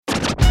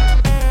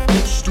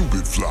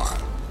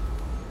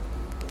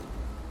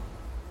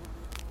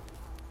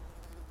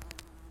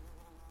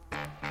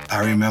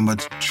I remember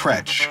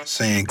Tretch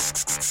saying,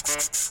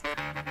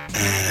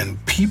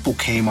 and people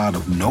came out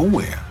of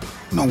nowhere.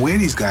 I don't know where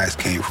these guys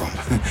came from.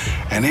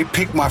 And they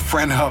picked my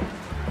friend up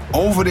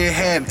over their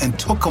head and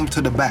took him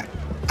to the back.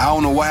 I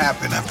don't know what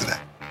happened after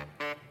that.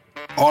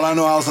 All I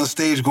know, I was on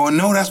stage going,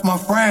 no, that's my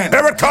friend.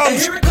 Here it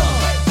comes. Here it comes.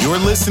 You're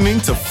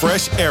listening to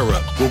Fresh Era,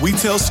 where we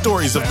tell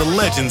stories of the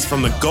legends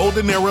from the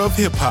golden era of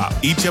hip-hop.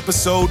 Each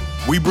episode,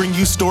 we bring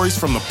you stories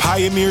from the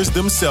pioneers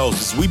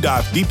themselves as we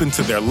dive deep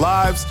into their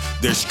lives,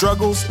 their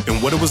struggles,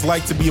 and what it was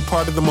like to be a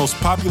part of the most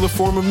popular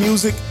form of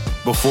music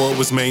before it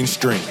was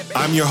mainstream.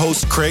 I'm your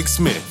host, Craig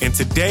Smith, and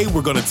today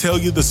we're going to tell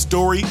you the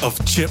story of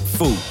Chip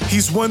Fu.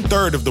 He's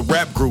 1/3 of the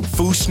rap group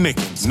Fu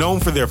Schnickens, known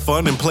for their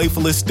fun and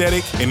playful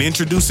aesthetic and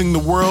introducing the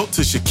world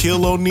to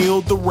Shaquille O'Neal,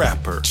 the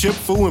rapper. Chip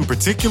Fu in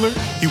particular,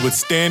 he would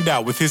stand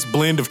out with his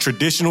blend of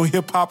traditional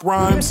hip-hop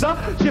rhymes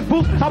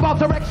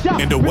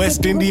and a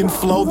West Indian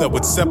flow that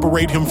would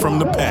separate him from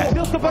the pack.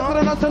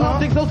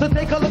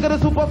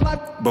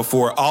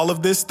 Before all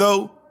of this,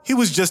 though, he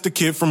was just a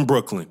kid from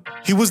Brooklyn.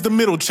 He was the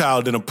middle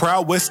child in a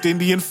proud West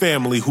Indian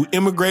family who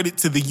immigrated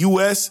to the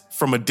U.S.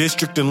 from a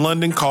district in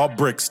London called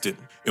Brixton.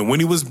 And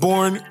when he was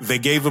born, they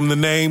gave him the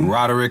name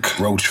Roderick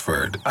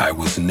Roachford. I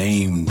was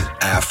named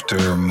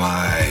after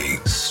my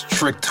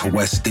strict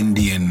West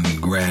Indian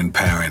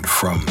grandparent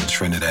from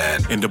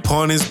Trinidad. And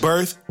upon his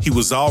birth, he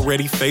was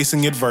already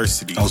facing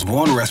adversity. I was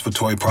born with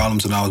respiratory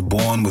problems, and I was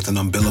born with an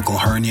umbilical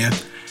hernia,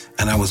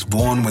 and I was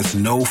born with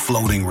no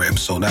floating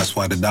ribs. So that's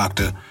why the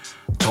doctor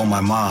told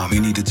my mom, we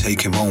need to take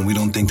him home. We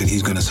don't think that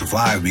he's going to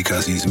survive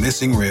because he's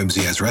missing ribs.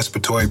 He has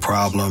respiratory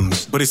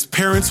problems. But his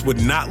parents would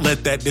not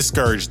let that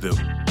discourage them.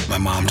 My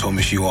mom told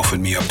me, she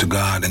offered me up to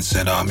God and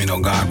said,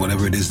 God,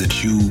 whatever it is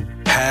that you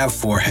have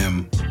for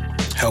him,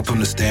 help him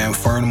to stand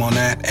firm on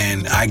that,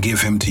 and I give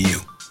him to you.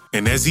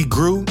 And as he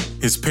grew,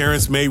 his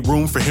parents made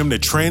room for him to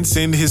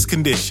transcend his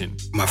condition.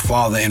 My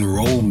father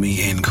enrolled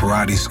me in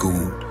karate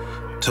school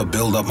to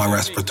build up my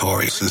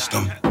respiratory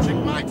system. Check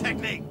my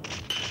technique.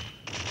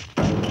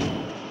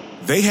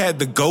 They had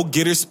the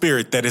go-getter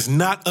spirit that is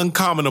not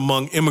uncommon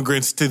among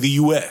immigrants to the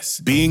U.S.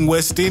 Being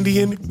West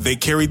Indian, they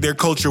carried their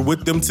culture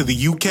with them to the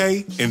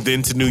U.K. and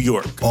then to New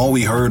York. All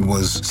we heard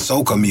was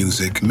soca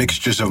music,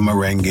 mixtures of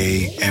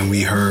merengue, and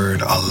we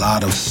heard a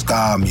lot of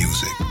ska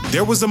music.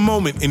 There was a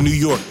moment in New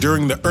York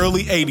during the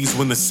early 80s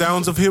when the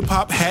sounds of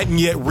hip-hop hadn't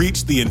yet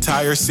reached the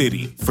entire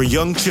city. For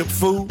young Chip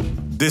Fu,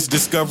 this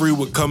discovery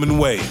would come in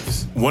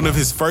waves. One of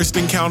his first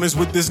encounters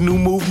with this new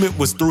movement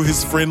was through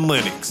his friend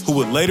Lennox, who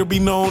would later be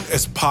known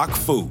as Pac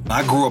Fu.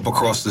 I grew up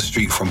across the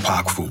street from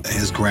Pac Fu.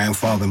 His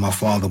grandfather and my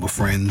father were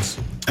friends.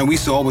 And we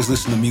used to always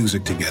listen to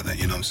music together,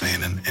 you know what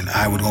I'm saying? And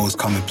I would always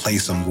come and play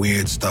some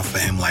weird stuff for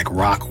him, like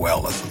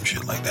Rockwell or some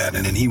shit like that.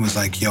 And then he was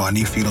like, yo, I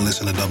need for you to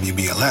listen to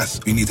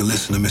WBLS. You need to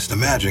listen to Mr.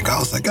 Magic. I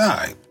was like, all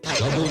right.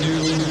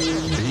 WBLS.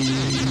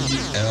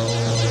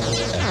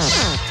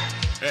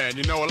 And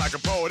you know, like a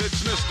poet,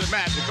 it's Mr.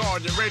 Magic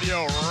on your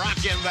radio,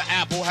 rocking the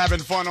apple, having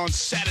fun on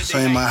Saturday. So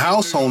in my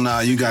household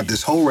now, you got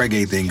this whole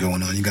reggae thing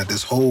going on. You got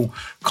this whole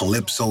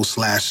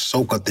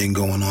calypso/soca thing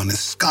going on, this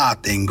ska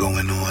thing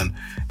going on.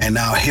 And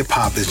now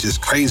hip-hop is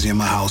just crazy in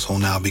my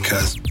household now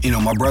because,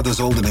 my brother's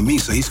older than me,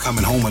 so he's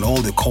coming home with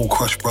all the Cold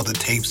Crush Brother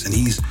tapes, and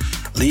he's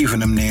leaving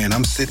them there, and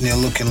I'm sitting there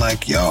looking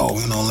like,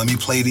 let me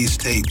play these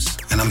tapes.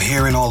 And I'm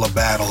hearing all the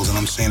battles, and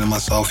I'm saying to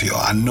myself,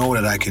 I know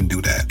that I can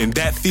do that. And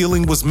that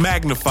feeling was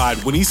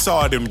magnified when he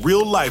saw it in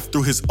real life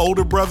through his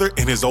older brother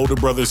and his older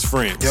brother's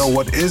friends.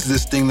 What is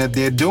this thing that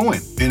they're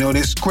doing?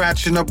 They're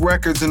scratching up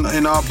records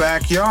in our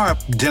backyard.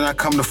 Then I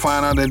come to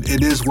find out that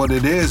it is what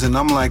it is, and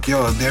I'm like,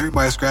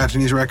 everybody's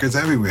scratching these records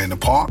everywhere, in the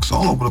parks,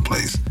 all over the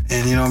place.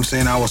 And you know what I'm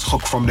saying? I was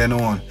hooked from then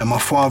on. And my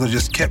father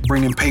just kept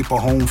bringing paper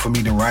home for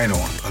me to write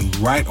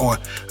on.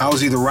 I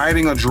was either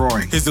writing or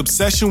drawing. His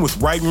obsession with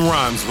writing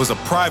rhymes was a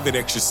private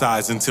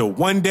exercise until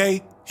one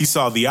day, he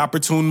saw the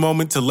opportune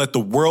moment to let the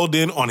world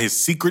in on his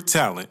secret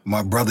talent.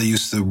 My brother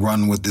used to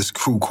run with this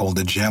crew called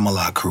the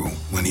Jamala Crew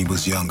when he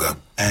was younger.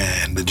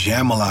 And the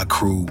Jamala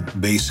Crew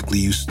basically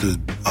used to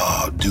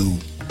do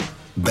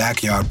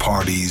backyard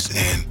parties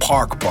and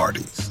park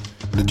parties.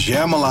 The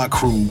Jamala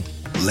Crew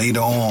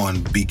later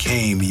on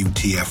became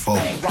UTFO.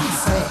 Hey,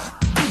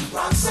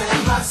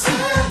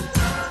 Roxanne,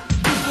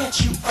 can't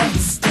you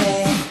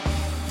understand?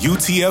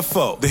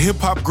 UTFO, the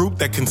hip-hop group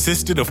that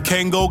consisted of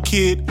Kango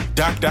Kid,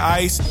 Dr.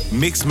 Ice,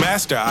 Mixed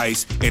Master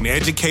Ice, and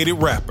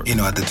Educated Rapper.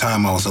 At the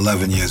time I was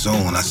 11 years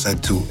old, and I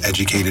said to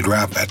Educated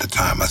Rapper at the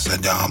time, I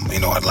said,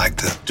 I'd like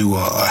to do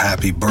a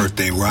happy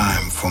birthday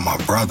rhyme for my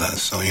brother.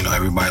 So,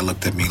 everybody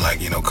looked at me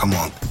like, come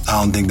on. I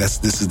don't think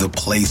this is the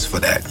place for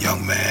that,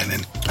 young man.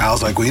 And I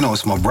was like,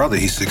 it's my brother.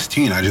 He's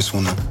 16. I just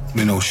want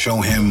to, show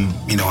him,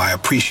 I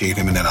appreciate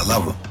him and that I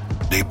love him.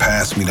 They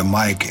passed me the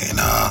mic, and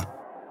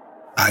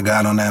I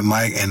got on that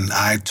mic and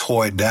I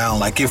tore it down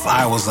like if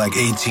I was like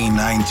 18,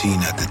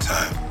 19 at the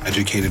time.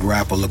 Educated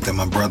rapper looked at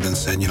my brother and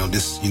said, you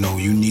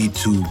need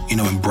to,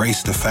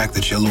 embrace the fact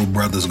that your little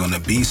brother's gonna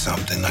be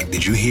something. Like,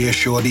 did you hear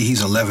Shorty?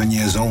 He's 11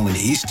 years old and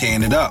he's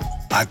tearing it up.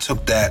 I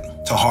took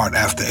that to heart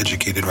after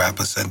Educated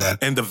Rapper said that.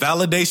 And the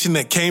validation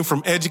that came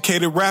from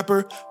Educated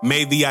Rapper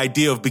made the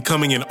idea of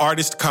becoming an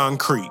artist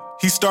concrete.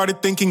 He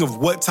started thinking of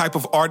what type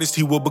of artist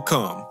he will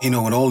become.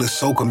 With all this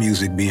soca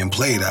music being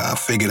played, I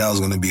figured I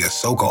was going to be a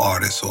soca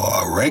artist or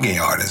a reggae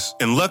artist.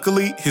 And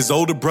luckily, his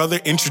older brother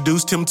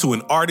introduced him to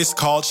an artist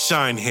called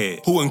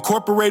Shinehead, who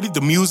incorporated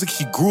the music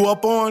he grew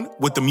up on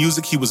with the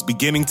music he was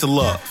beginning to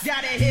love.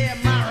 Gotta hear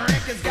my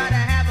records, gotta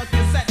have a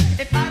cassette.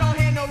 If I don't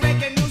hear no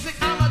reggae music,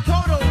 I'm a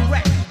total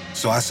wreck.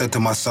 So I said to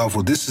myself,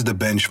 well, this is the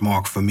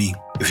benchmark for me.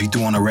 If he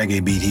threw on a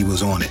reggae beat, he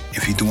was on it.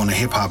 If he threw on a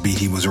hip-hop beat,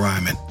 he was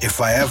rhyming.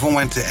 If I ever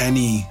went to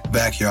any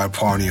backyard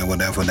party or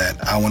whatever,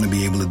 that I want to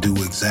be able to do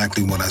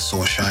exactly what I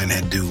saw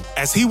Shinehead do.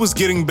 As he was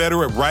getting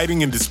better at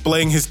writing and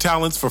displaying his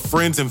talents for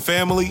friends and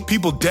family,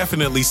 people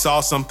definitely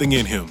saw something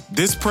in him.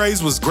 This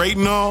praise was great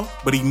and all,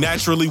 but he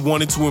naturally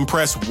wanted to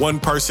impress one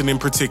person in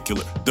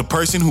particular, the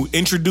person who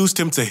introduced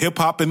him to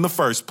hip-hop in the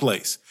first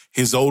place.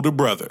 His older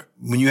brother.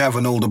 When you have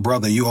an older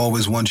brother, you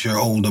always want your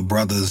older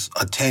brother's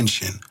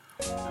attention.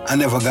 I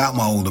never got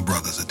my older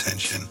brother's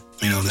attention.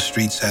 The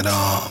streets had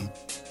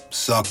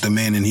sucked him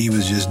in and he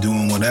was just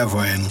doing whatever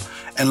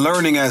and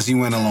learning as he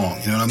went along.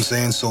 You know what I'm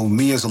saying? So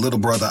me as a little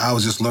brother, I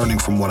was just learning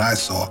from what I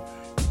saw.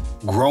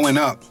 Growing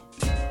up,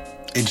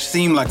 it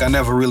seemed like I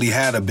never really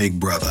had a big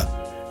brother.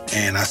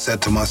 And I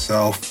said to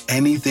myself,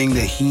 anything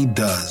that he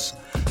does,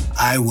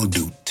 I will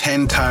do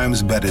 10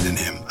 times better than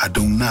him. I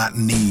do not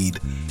need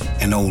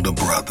an older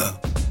brother.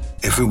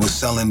 If it was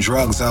selling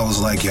drugs, I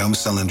was like, I'm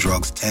selling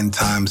drugs 10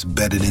 times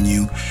better than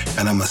you,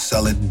 and I'm gonna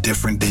sell it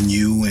different than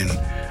you, and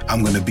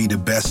I'm gonna be the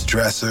best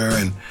dresser,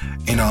 and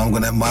I'm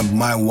gonna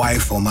my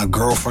wife or my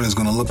girlfriend is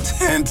gonna look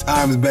 10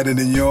 times better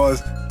than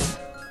yours.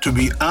 To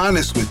be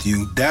honest with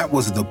you, that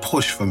was the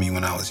push for me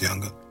when I was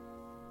younger.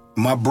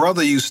 My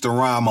brother used to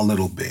rhyme a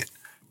little bit.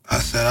 I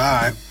said,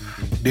 all right.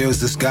 There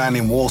was this guy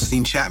named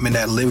Wallstein Chapman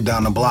that lived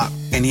down the block,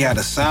 and he had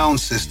a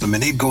sound system,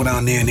 and they'd go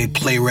down there and they'd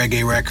play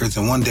reggae records.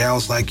 And one day I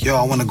was like,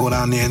 I want to go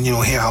down there and,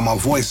 hear how my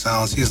voice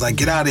sounds. He was like,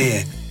 get out of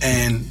here.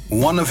 And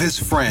one of his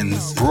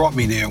friends brought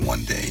me there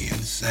one day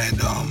and said,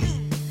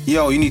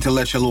 you need to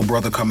let your little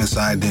brother come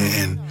inside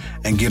there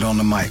and get on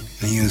the mic.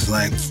 And he was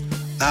like,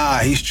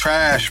 he's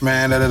trash,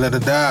 man,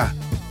 da-da-da-da-da.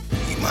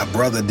 My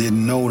brother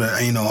didn't know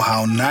that,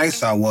 how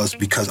nice I was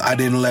because I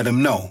didn't let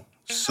him know.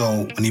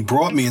 So when he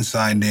brought me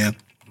inside there,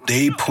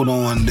 they put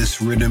on this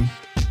rhythm,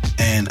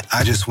 and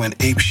I just went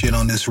apeshit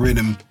on this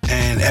rhythm.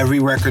 And every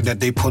record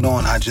that they put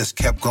on, I just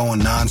kept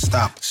going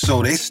nonstop.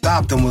 So they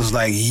stopped and was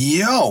like,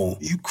 yo,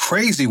 you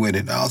crazy with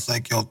it. I was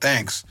like, yo,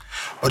 thanks.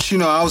 But,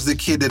 I was the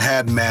kid that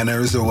had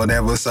manners or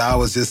whatever. So I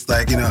was just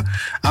like,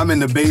 I'm in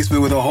the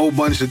basement with a whole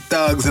bunch of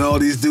thugs and all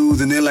these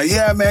dudes. And they're like,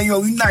 yeah, man,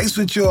 we nice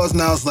with yours.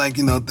 And I was like,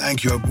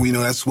 thank you.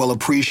 That's well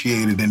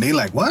appreciated. And they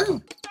like, what?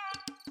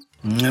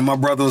 And my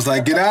brother was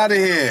like, get out of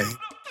here.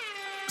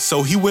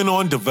 So he went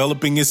on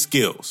developing his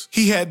skills.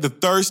 He had the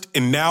thirst,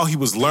 and now he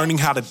was learning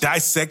how to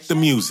dissect the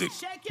music.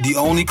 The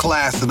only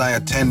class that I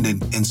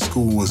attended in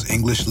school was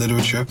English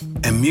literature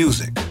and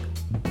music.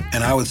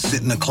 And I would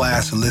sit in the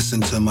class and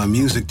listen to my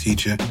music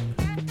teacher,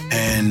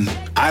 and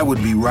I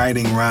would be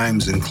writing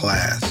rhymes in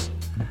class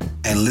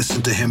and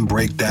listen to him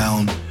break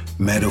down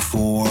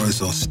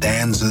metaphors or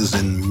stanzas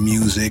in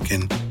music.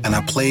 And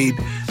I played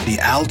the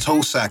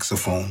alto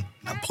saxophone.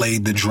 I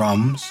played the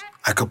drums.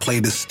 I could play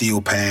the steel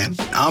pan.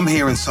 I'm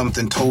hearing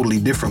something totally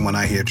different when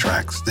I hear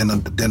tracks than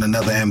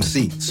another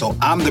MC. So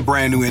I'm the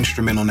brand new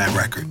instrument on that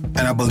record. And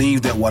I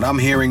believe that what I'm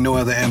hearing, no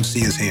other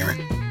MC is hearing.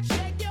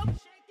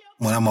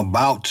 When I'm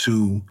about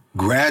to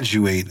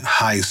graduate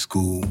high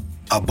school,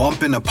 I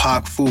bump into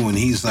Pac Fu and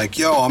he's like,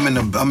 yo, I'm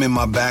in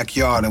my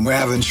backyard and we're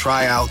having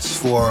tryouts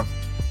for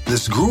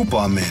this group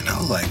I'm in. I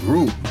was like,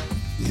 group?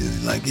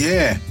 He's like,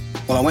 yeah.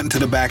 Well, I went into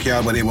the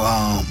backyard where they were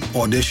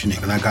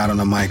auditioning, and I got on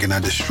the mic and I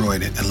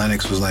destroyed it. And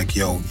Lennox was like,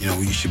 yo,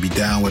 you should be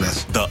down with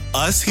us. The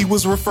us he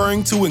was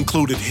referring to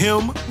included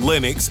him,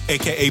 Lennox,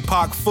 a.k.a.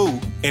 Pac Fu,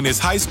 and his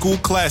high school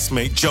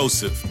classmate,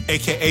 Joseph,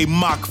 a.k.a.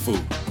 Mach Fu.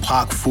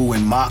 Pac Fu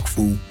and Mach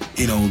Fu,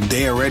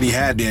 they already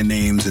had their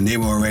names and they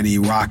were already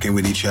rocking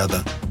with each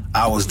other.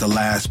 I was the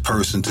last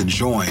person to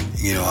join,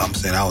 what I'm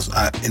saying?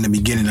 In the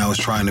beginning, I was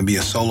trying to be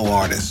a solo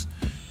artist.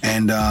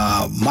 And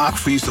Mach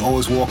Fu used to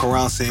always walk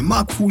around saying,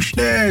 Mach Fu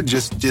Schnell,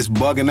 just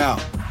bugging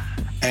out.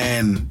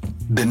 And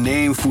the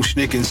name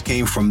Fushnikins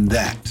came from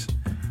that.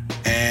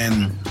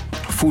 And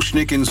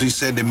Fushnikins, we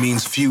said it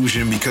means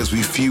fusion because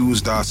we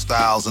fused our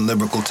styles and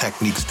lyrical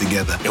techniques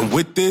together. And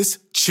with this,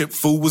 Chip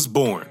Fu was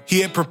born. He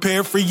had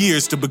prepared for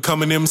years to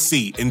become an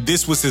MC, and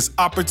this was his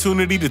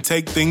opportunity to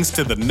take things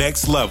to the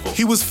next level.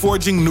 He was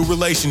forging new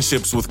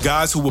relationships with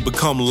guys who would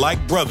become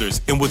like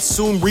brothers and would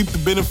soon reap the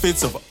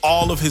benefits of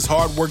all of his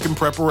hard work and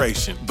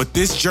preparation. But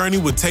this journey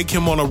would take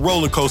him on a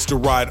roller coaster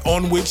ride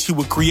on which he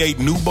would create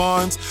new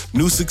bonds,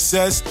 new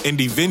success, and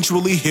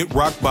eventually hit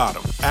rock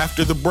bottom.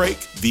 After the break,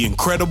 the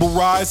incredible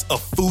rise of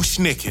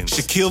Fushnikins,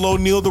 Shaquille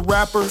O'Neal the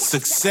rapper,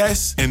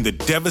 success, and the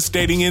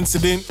devastating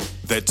incident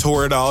that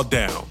tore it all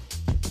down.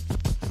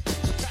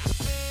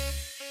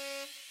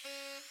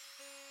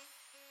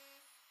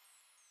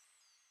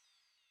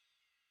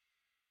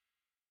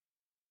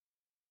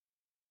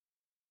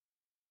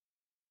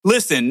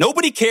 Listen,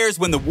 nobody cares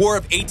when the War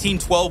of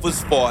 1812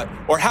 was fought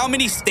or how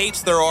many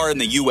states there are in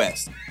the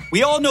U.S.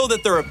 We all know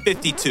that there are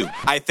 52,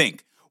 I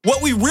think.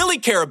 What we really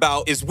care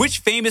about is which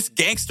famous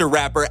gangster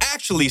rapper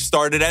actually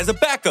started as a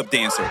backup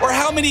dancer, or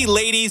how many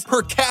ladies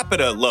per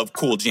capita love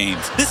Cool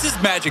James. This is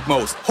Magic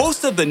Most,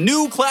 host of the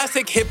new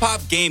classic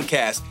hip-hop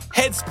gamecast,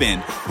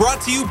 Headspin,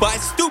 brought to you by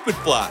Stupid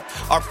Fly.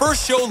 Our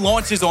first show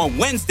launches on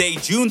Wednesday,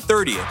 June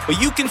 30th,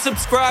 but you can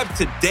subscribe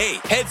today.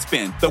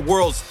 Headspin, the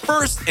world's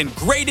first and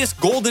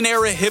greatest golden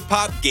era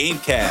hip-hop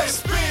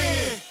gamecast.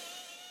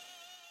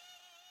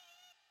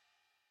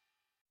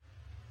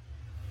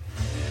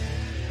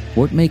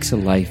 What makes a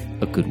life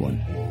a good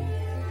one?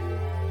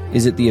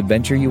 Is it the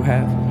adventure you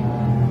have?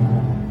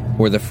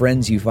 Or the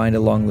friends you find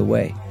along the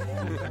way?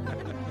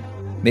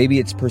 Maybe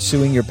it's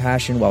pursuing your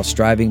passion while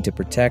striving to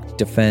protect,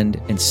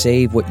 defend, and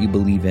save what you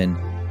believe in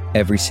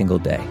every single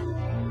day.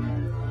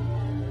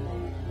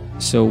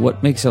 So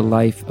what makes a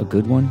life a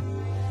good one?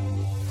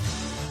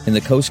 In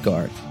the Coast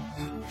Guard,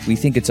 we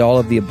think it's all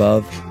of the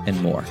above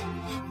and more.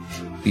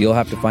 But you'll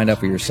have to find out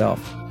for yourself.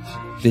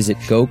 Visit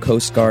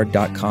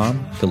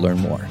gocoastguard.com to learn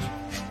more.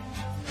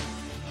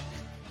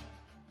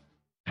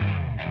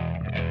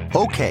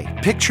 Okay,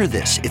 picture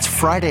this. It's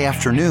Friday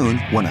afternoon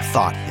when a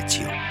thought hits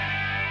you.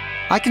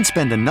 I can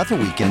spend another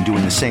weekend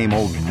doing the same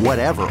old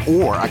whatever,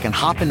 or I can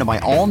hop into my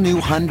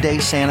all-new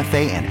Hyundai Santa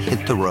Fe and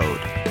hit the road.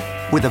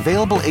 With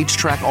available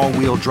H-Track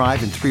all-wheel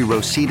drive and 3-row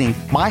seating,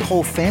 my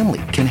whole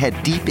family can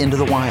head deep into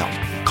the wild.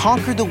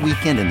 Conquer the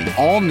weekend in the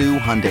all-new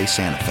Hyundai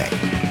Santa Fe.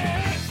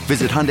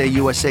 Visit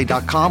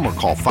HyundaiUSA.com or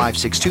call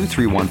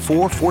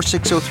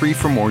 562-314-4603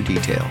 for more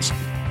details.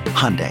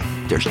 Hyundai,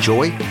 there's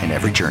joy in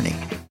every journey.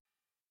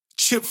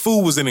 Chip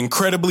Fu was an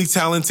incredibly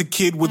talented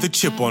kid with a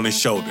chip on his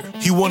shoulder.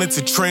 He wanted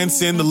to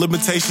transcend the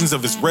limitations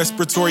of his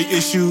respiratory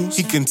issues.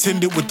 He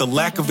contended with the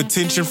lack of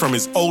attention from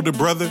his older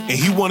brother, and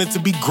he wanted to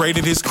be great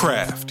at his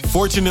craft.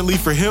 Fortunately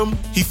for him,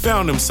 he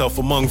found himself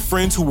among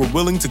friends who were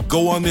willing to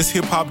go on this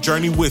hip-hop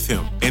journey with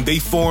him, and they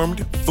formed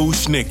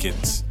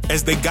Fushnikins.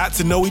 As they got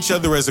to know each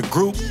other as a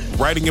group,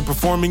 writing and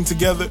performing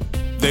together,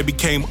 they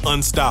became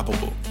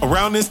unstoppable.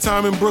 Around this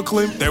time in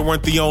Brooklyn, they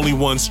weren't the only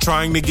ones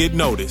trying to get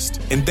noticed,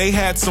 and they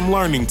had some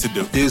learning to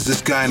do. There's this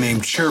guy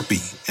named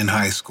Chirpy in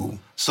high school.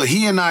 So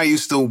he and I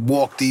used to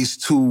walk these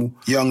two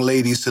young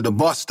ladies to the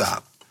bus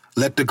stop,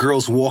 let the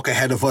girls walk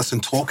ahead of us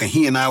and talk, and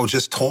he and I were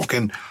just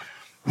talking.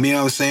 You know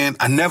what I'm saying?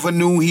 I never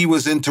knew he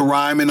was into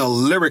rhyming or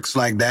lyrics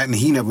like that, and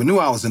he never knew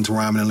I was into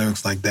rhyming and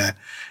lyrics like that.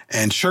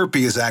 And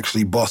Chirpy is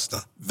actually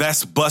Buster.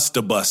 That's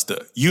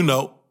Buster. You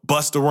know,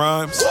 Busta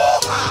Rhymes.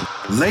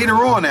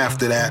 Later on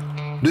after that,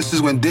 this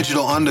is when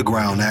Digital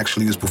Underground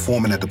actually was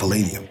performing at the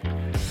Palladium.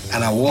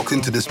 And I walked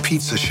into this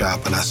pizza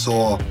shop and I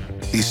saw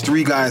these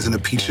three guys in the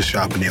pizza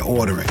shop and they're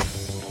ordering.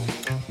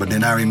 But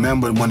then I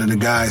remembered one of the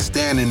guys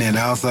standing there and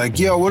I was like,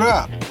 yo, what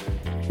up?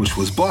 Which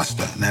was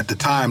Buster. And at the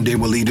time, they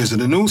were leaders of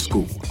the new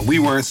school. We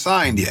weren't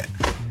signed yet.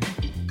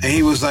 And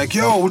he was like,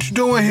 yo, what you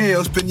doing here?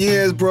 It's been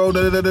years, bro,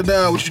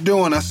 da-da-da-da-da. What you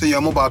doing? I said, yo,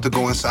 I'm about to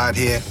go inside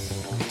here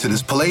to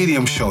this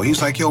Palladium show. He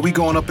was like, yo, we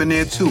going up in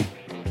there too.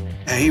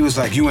 And he was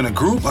like, you in a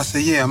group? I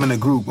said, yeah, I'm in a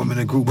group.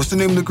 What's the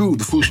name of the group?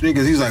 The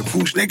Fushnikins. He's like,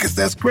 Fushnikins,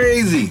 that's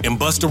crazy. And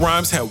Busta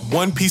Rhymes had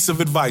one piece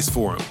of advice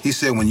for him. He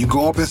said, when you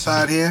go up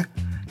inside here,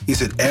 he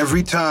said,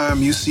 every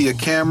time you see a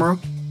camera,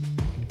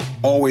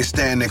 always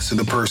stand next to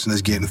the person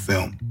that's getting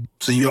filmed.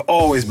 So you're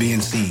always being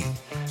seen.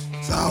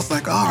 So I was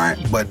like, all right.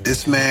 But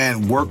this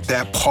man worked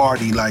that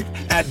party. Like,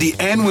 at the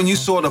end, when you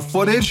saw the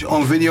footage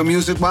on Video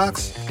Music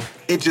Box,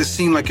 it just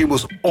seemed like it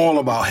was all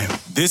about him.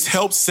 This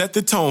helped set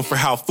the tone for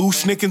how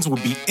Fushnikins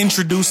would be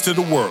introduced to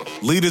the world.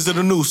 Leaders of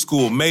the new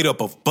school made up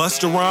of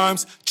Busta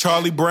Rhymes,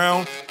 Charlie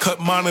Brown,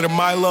 Cut Monitor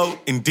Milo,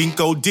 and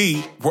Dinko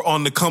D were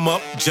on the come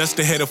up just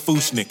ahead of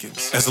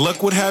Fushnikins. As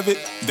luck would have it,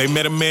 they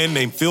met a man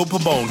named Phil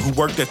Pabon who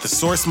worked at the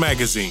Source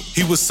magazine.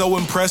 He was so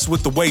impressed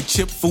with the way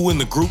Chip Fu and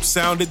the group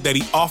sounded that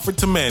he offered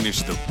to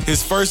manage them.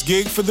 His first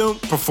gig for them,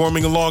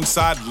 performing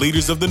alongside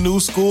leaders of the new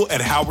school at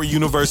Howard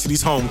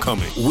University's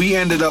homecoming. We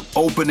ended up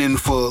opening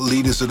for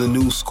leaders of the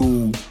new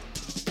school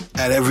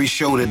at every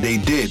show that they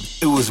did.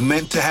 It was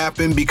meant to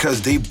happen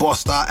because they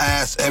bust our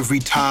ass every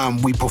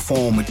time we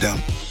perform with them,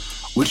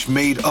 which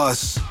made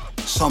us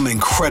some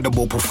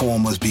incredible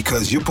performers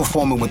because you're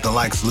performing with the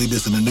likes of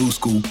leaders of the new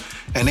school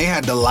and they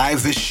had the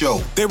livest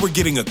show. They were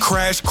getting a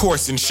crash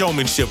course in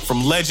showmanship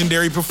from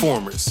legendary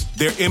performers.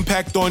 Their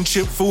impact on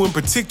Chip Fu in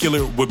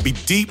particular would be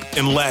deep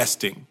and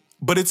lasting.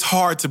 But it's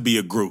hard to be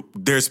a group.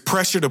 There's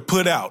pressure to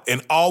put out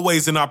and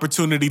always an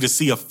opportunity to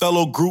see a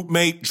fellow group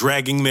mate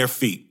dragging their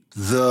feet.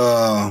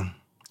 The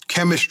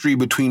chemistry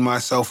between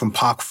myself and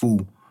Pac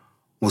Fu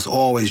was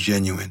always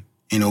genuine,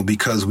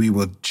 because we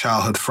were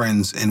childhood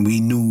friends and we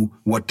knew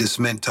what this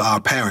meant to our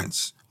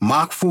parents.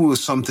 Pac Fu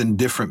was something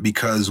different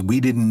because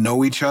we didn't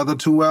know each other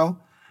too well,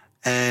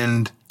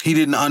 and he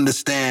didn't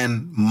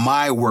understand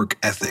my work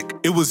ethic.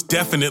 It was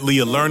definitely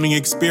a learning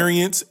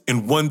experience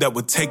and one that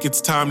would take its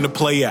time to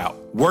play out.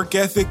 Work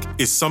ethic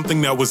is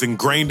something that was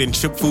ingrained in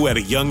Chip Fu at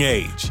a young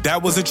age.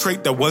 That was a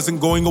trait that wasn't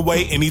going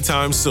away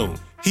anytime soon.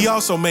 He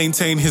also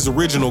maintained his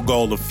original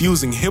goal of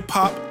fusing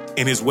hip-hop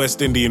and his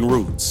West Indian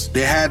roots.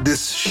 They had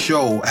this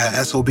show at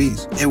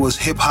SOB's. It was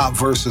hip-hop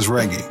versus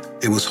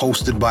reggae. It was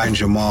hosted by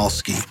Jamal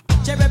Ski.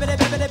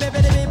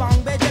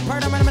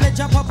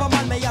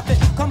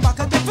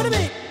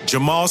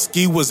 Jamal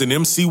Ski was an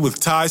MC with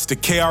ties to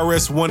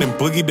KRS-One and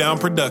Boogie Down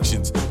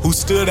Productions, who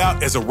stood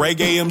out as a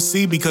reggae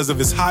MC because of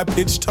his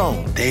high-pitched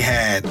tone. They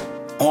had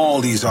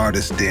all these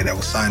artists there that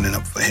were signing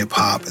up for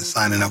hip-hop and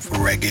signing up for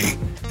reggae,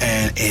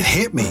 and it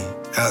hit me.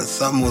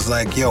 Something was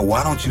like, yo,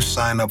 why don't you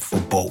sign up for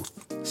both?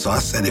 So I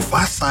said, if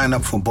I sign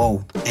up for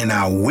both and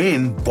I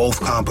win both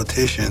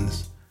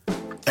competitions,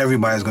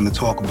 everybody's going to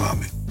talk about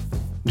me.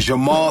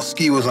 Jamal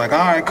Ski was like, all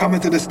right, come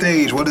into the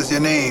stage. What is your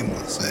name?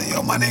 I said,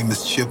 yo, my name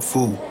is Chip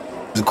Fu.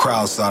 The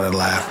crowd started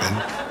laughing.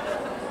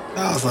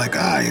 I was like,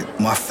 all right.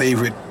 My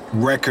favorite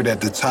record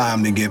at the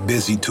time to get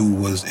busy to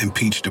was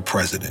Impeach the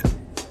President.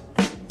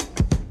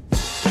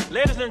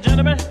 Ladies and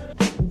gentlemen.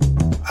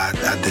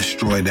 I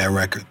destroyed that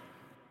record.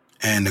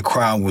 And the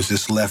crowd was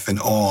just left in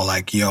awe,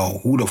 like, yo,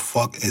 who the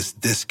fuck is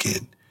this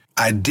kid?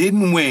 I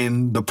didn't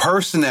win. The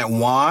person that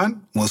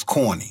won was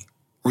Corny.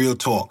 Real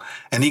talk.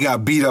 And he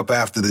got beat up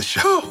after the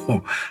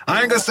show.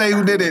 I ain't gonna say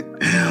who did it,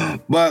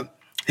 but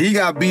he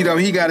got beat up.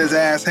 He got his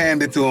ass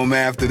handed to him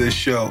after the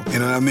show. You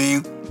know what I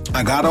mean?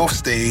 I got off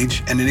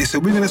stage, and then they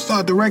said, we're gonna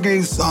start the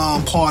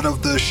reggae part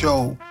of the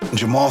show. And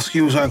Jamal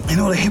Ski was like,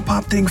 the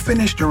hip-hop thing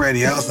finished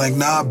already. I was like,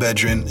 nah,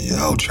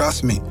 Bedrin,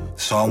 trust me.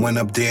 So I went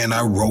up there and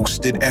I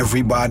roasted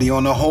everybody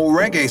on the whole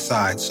reggae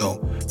side.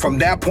 So from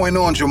that point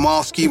on,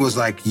 Jamal Ski was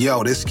like,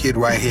 yo, this kid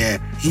right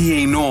here, he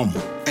ain't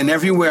normal. And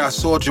everywhere I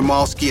saw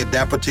Jamal Ski at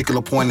that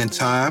particular point in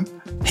time,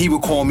 he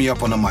would call me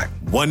up on the mic.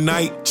 One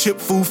night, Chip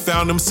Fu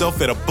found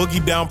himself at a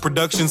Boogie Down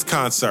Productions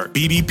concert.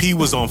 BDP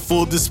was on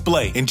full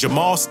display, and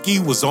Jamal Ski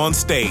was on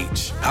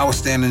stage. I was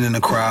standing in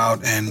the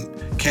crowd, and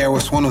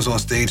KRS-One was on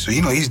stage, so,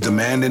 he's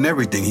demanding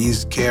everything.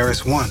 He's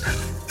KRS-One.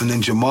 And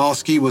then Jamal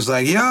Ski was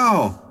like,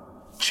 yo,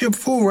 Chip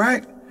Fu,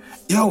 right?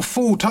 Yo,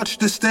 Fu, touch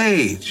the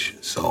stage.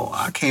 So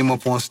I came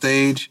up on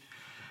stage,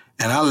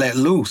 and I let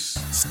loose.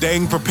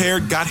 Staying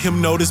prepared got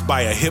him noticed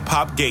by a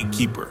hip-hop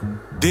gatekeeper.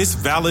 This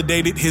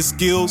validated his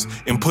skills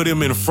and put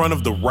him in front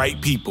of the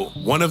right people.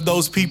 One of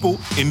those people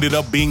ended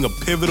up being a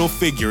pivotal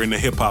figure in the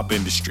hip-hop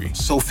industry.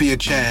 Sophia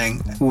Chang,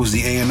 who was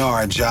the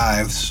A&R at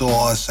Jive,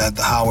 saw us at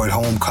the Howard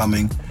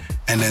Homecoming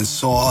and then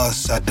saw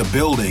us at the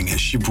building, and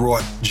she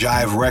brought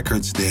Jive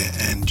Records there,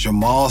 and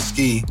Jamal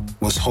Ski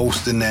was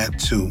hosting that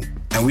too.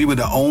 And we were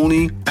the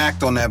only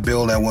act on that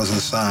bill that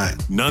wasn't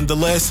signed.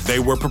 Nonetheless, they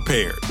were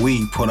prepared.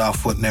 We put our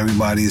foot in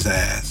everybody's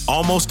ass.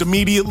 Almost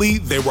immediately,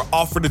 they were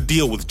offered a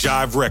deal with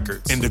Jive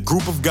Records. And the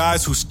group of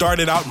guys who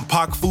started out in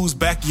Pac Fu's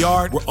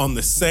backyard were on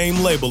the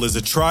same label as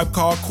A Tribe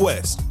Called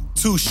Quest,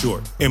 Too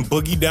Short, and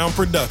Boogie Down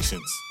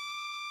Productions.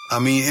 I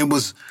mean, it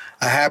was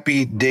a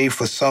happy day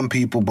for some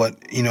people, but,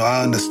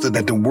 I understood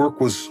that the work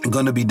was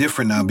going to be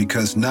different now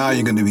because now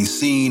you're going to be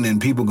seen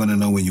and people are going to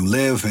know where you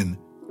live, and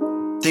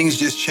things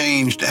just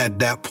changed at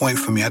that point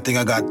for me. I think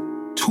I got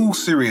too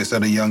serious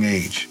at a young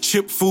age.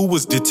 Chip Fu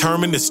was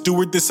determined to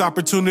steward this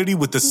opportunity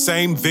with the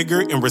same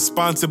vigor and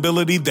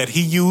responsibility that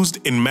he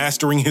used in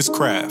mastering his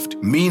craft.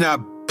 Me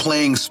not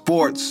playing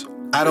sports,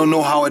 I don't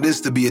know how it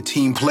is to be a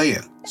team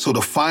player. So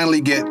to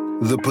finally get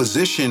the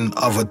position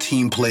of a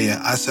team player,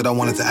 I said I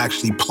wanted to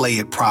actually play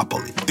it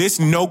properly. This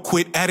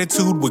no-quit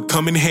attitude would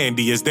come in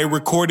handy as they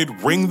recorded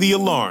Ring the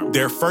Alarm,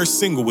 their first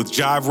single with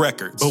Jive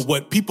Records. But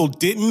what people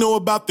didn't know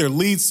about their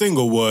lead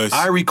single was...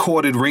 I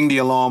recorded Ring the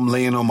Alarm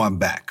laying on my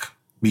back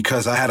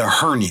because I had a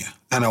hernia.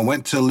 And I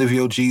went to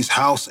Olivia G's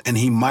house and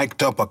he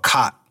mic'd up a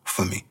cot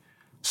for me.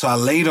 So I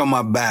laid on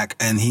my back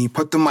and he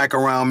put the mic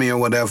around me or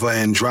whatever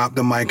and dropped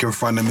the mic in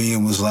front of me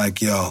and was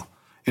like, yo,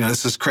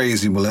 this is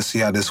crazy, but let's see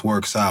how this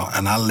works out.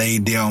 And I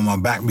laid there on my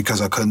back because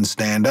I couldn't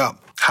stand up.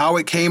 How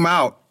it came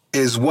out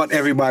is what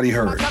everybody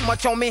heard.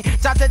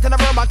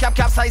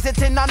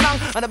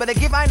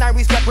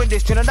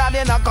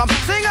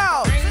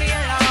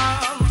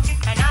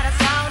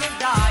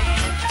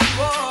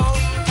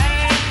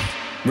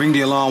 Ring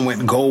the Alarm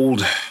went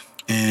gold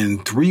in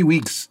 3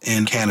 weeks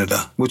in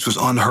Canada, which was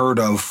unheard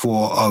of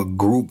for a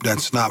group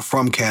that's not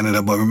from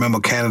Canada. But remember,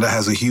 Canada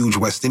has a huge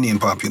West Indian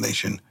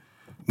population.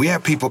 We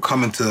had people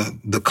coming to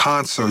the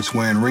concerts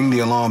wearing Ring the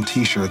Alarm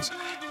t-shirts,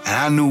 and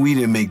I knew we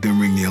didn't make them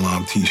Ring the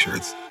Alarm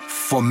t-shirts.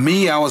 For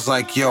me, I was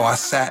like, yo, I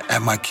sat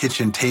at my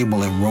kitchen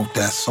table and wrote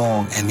that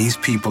song, and these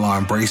people are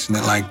embracing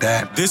it like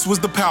that. This was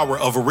the power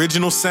of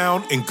original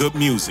sound and good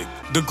music.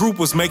 The group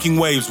was making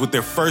waves with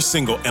their first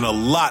single, and a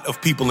lot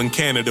of people in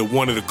Canada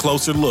wanted a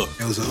closer look.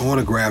 It was an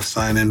autograph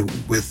signing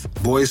with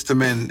Boyz II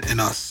Men and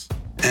us.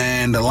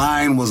 And the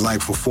line was like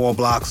for 4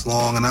 blocks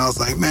long, and I was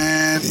like,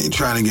 man, ain't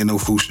trying to get no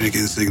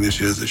Fushnikin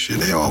signatures and shit.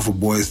 They all for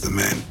Boyz II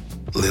Men.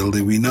 Little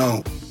did we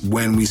know.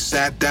 When we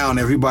sat down,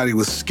 everybody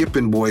was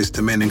skipping Boyz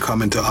II Men and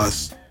coming to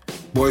us.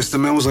 Boyz II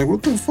Men was like,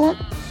 what the fuck?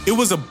 It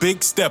was a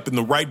big step in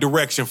the right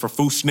direction for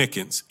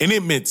Fushnikins, and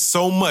it meant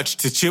so much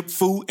to Chip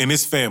Fu and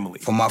his family.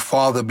 For my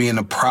father being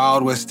a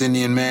proud West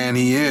Indian man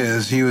he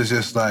is, he was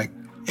just like,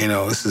 you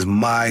know, this is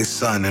my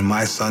son, and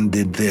my son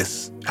did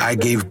this. I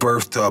gave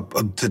birth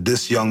to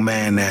this young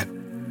man that,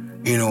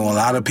 you know, a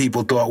lot of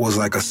people thought was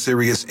like a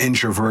serious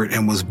introvert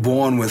and was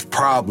born with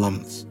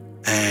problems.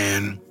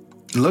 And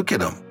look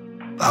at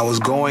him. I was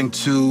going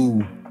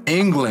to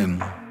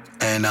England,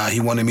 and he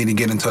wanted me to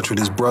get in touch with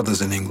his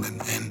brothers in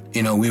England. And,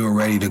 you know, we were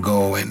ready to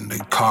go, and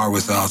the car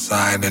was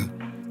outside, and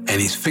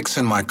he's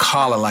fixing my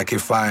collar like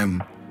if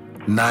I'm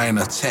 9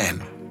 or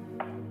 10.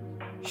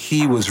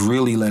 He was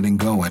really letting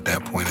go at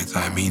that point in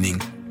time,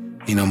 meaning,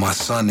 you know, my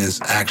son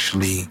is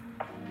actually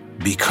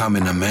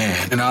becoming a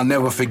man. And I'll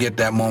never forget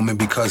that moment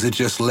because it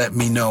just let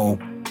me know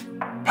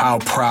how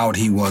proud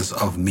he was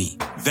of me.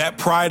 That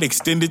pride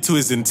extended to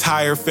his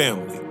entire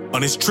family.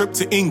 On his trip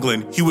to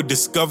England, he would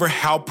discover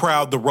how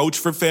proud the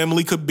Roachford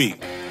family could be.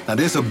 Now,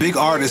 there's a big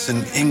artist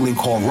in England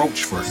called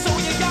Roachford.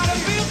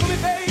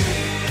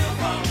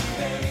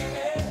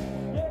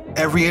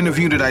 Every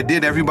interview that I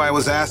did, everybody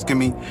was asking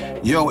me,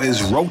 yo,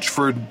 is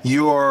Roachford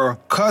your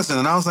cousin?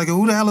 And I was like,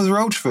 who the hell is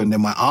Roachford? And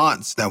then my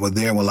aunts that were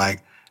there were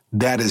like,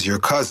 that is your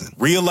cousin.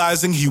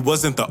 Realizing he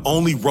wasn't the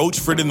only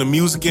Roachford in the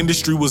music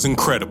industry was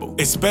incredible,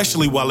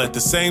 especially while at the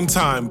same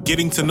time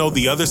getting to know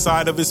the other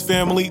side of his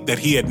family that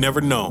he had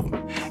never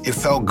known. It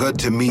felt good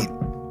to meet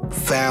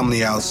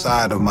family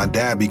outside of my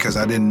dad because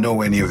I didn't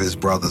know any of his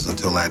brothers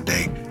until that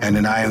day. And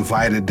then I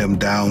invited them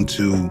down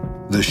to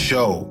the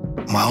show.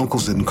 My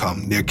uncles didn't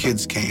come, their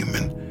kids came,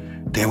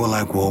 and they were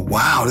like, well,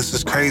 wow, this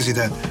is crazy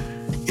that,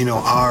 you know,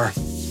 our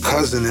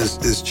cousin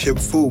is Chip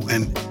Fu.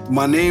 And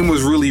my name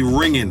was really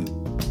ringing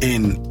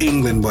in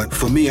England, but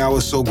for me, I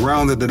was so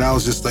grounded that I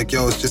was just like,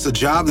 yo, it's just a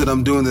job that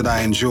I'm doing that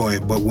I enjoy.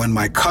 But when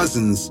my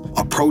cousins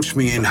approached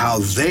me and how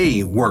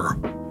they were,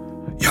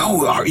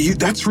 yo,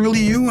 that's really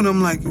you? And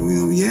I'm like,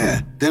 well,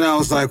 yeah. Then I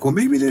was like, well,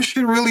 maybe this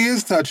shit really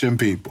is touching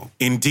people.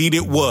 Indeed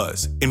it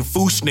was. And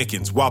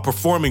Fushnikins, while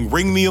performing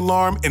Ring the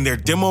Alarm and their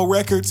demo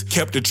records,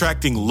 kept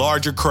attracting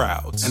larger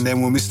crowds. And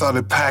then when we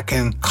started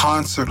packing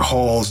concert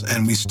halls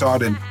and we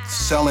started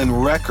selling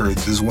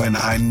records is when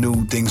I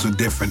knew things were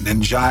different.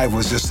 And Jive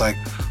was just like,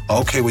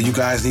 okay, well, you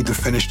guys need to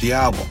finish the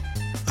album.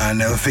 I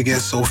never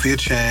forget Sophia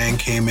Chang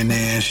came in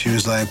there and she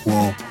was like,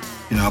 well,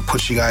 you know, I'll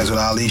put you guys with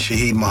Ali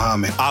Shaheed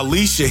Muhammad.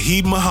 Ali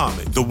Shaheed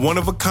Muhammad, the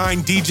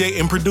one-of-a-kind DJ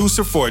and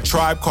producer for A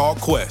Tribe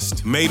Called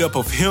Quest, made up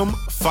of him,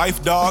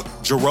 Phife Dawg,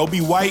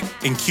 Jerobi White,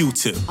 and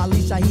Q-Tip. Ali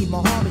Shaheed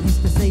Muhammad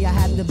used to say I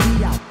had to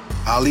be out.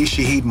 Ali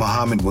Shaheed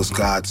Muhammad was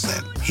God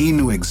sent. He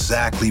knew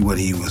exactly what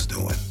he was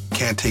doing.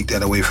 Can't take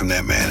that away from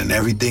that man. And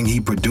everything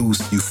he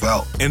produced, you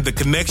felt. And the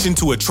connection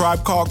to A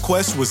Tribe Called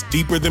Quest was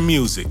deeper than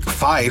music.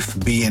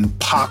 Phife being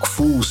Pac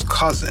Fu's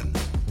cousin.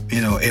 You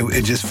know,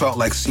 it just felt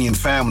like seeing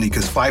family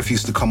because Phife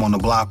used to come on the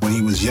block when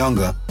he was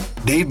younger.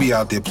 They'd be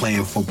out there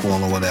playing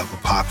football or whatever,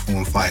 Pac, Fu,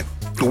 and Phife.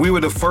 But we were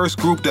the first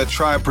group that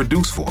Tribe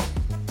produced for.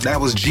 That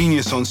was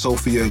genius on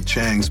Sophia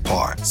Chang's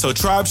part. So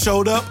Tribe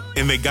showed up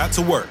and they got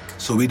to work.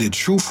 So we did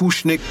True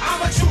Fushnik.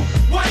 I'm a true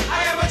what?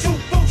 I am a true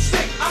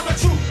Fushnik. I'm a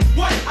true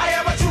what? I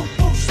am a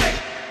true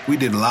Fushnik. We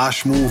did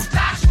Lash Move.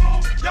 Lash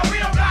Move. Yo, we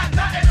don't got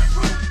nothing to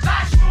prove.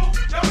 Lash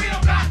Move. Yo, we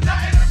don't got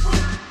nothing to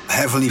prove.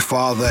 Heavenly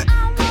Father.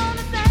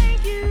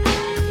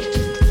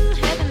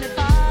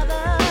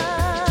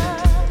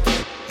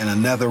 And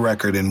another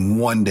record in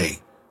one day.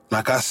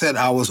 Like I said,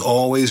 I was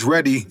always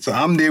ready. So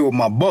I'm there with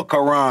my book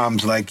of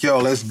rhymes, like, yo,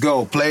 let's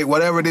go. Play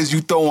whatever it is you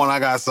throw on, I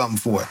got something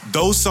for it.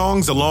 Those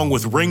songs, along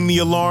with Ring the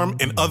Alarm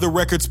and other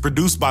records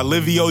produced by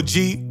Livio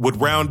G, would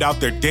round out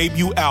their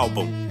debut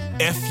album,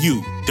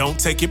 F.U. Don't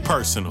Take It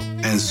Personal.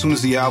 And as soon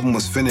as the album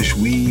was finished,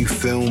 we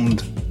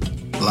filmed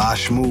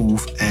Lash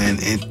Move, and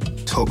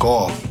it took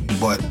off.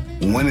 But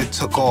when it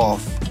took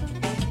off,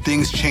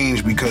 things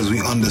changed because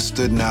we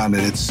understood now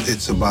that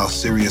it's about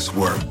serious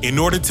work. In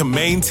order to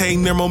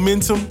maintain their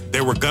momentum,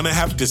 they were gonna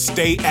have to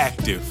stay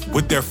active.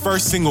 With their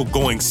first single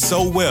going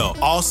so well,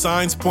 all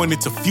signs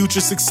pointed to future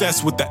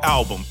success with the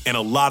album and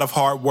a lot of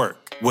hard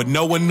work. What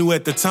no one knew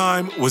at the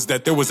time was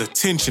that there was a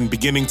tension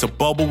beginning to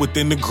bubble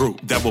within the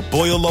group that would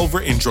boil over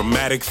in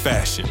dramatic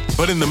fashion.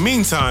 But in the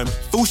meantime,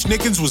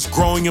 Fushnikins was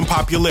growing in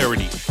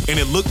popularity, and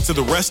it looked to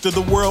the rest of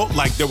the world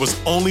like there was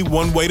only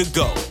one way to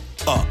go,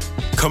 up.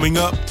 Coming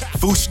up,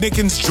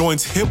 Fu-Schnickens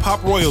joins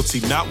hip-hop royalty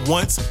not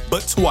once,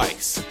 but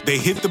twice. They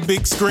hit the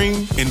big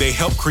screen, and they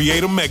help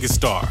create a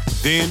megastar.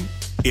 Then,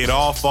 it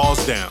all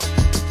falls down.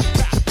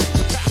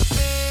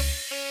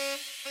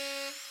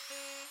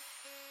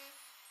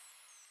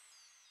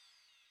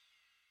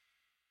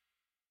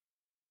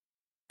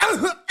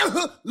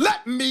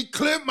 Let me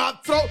clear my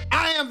throat.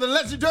 I am the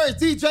legendary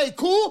DJ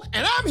Cool,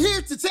 and I'm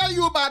here to tell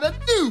you about a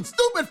new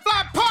stupid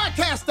fly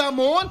podcast I'm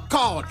on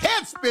called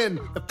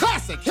Headspin, the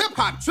classic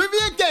hip-hop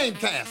trivia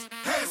gamecast.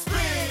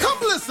 Headspin! Come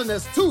listen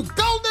as two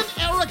golden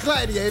era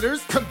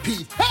gladiators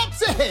compete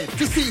head-to-head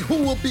to see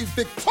who will be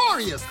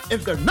victorious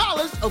in their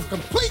knowledge of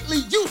completely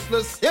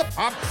useless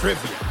hip-hop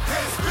trivia.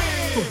 Headspin!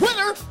 The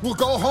winner will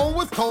go home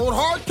with cold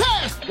hard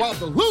cash, while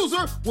the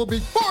loser will be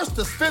forced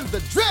to spin the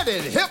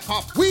dreaded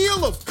hip-hop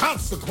wheel of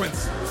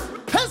consequences.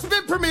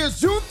 Headspin premieres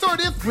June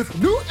 30th with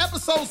new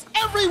episodes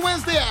every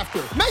Wednesday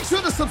after. Make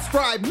sure to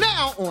subscribe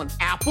now on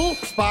Apple,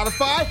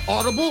 Spotify,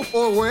 Audible,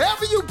 or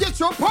wherever you get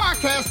your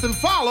podcasts, and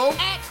follow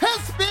at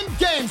Headspin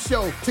Game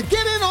Show to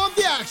get in on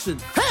the action.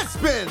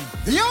 Headspin,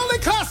 the only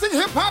classic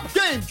hip-hop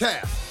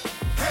gamecast.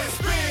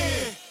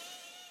 Headspin!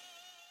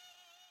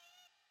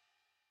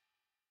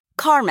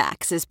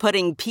 CarMax is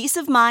putting peace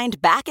of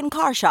mind back in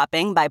car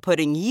shopping by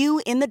putting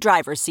you in the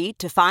driver's seat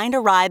to find a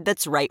ride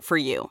that's right for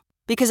you.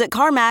 Because at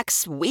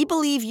CarMax, we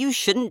believe you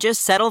shouldn't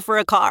just settle for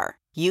a car.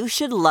 You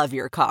should love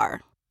your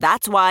car.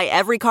 That's why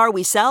every car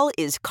we sell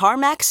is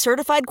CarMax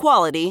certified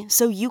quality,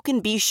 so you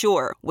can be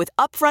sure with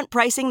upfront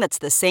pricing that's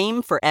the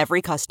same for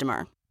every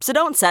customer. So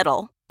don't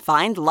settle.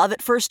 Find love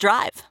at first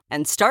drive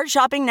and start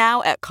shopping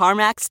now at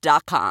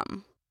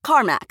CarMax.com.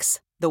 CarMax,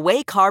 the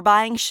way car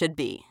buying should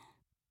be.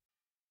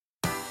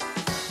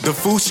 The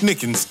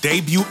Fu-Schnickens'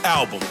 debut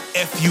album,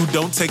 F You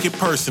Don't Take It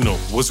Personal,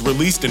 was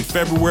released in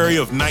February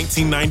of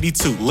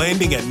 1992,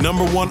 landing at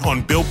 #1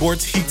 on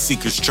Billboard's Heat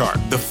Seekers chart.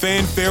 The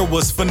fanfare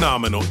was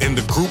phenomenal, and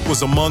the group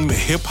was among the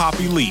hip-hop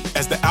elite.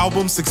 As the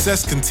album's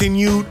success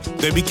continued,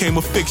 they became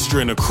a fixture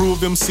in a crew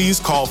of MCs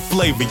called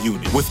Flavor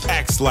Unit, with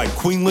acts like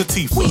Queen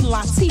Latifah. Queen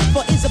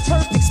Latifah is a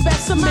perfect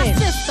specimen.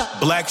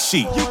 Black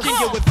Sheep. You can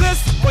get with this,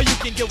 or you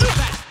can get with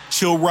that.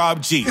 Chill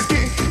Rob G. It's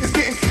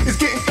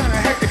getting kinda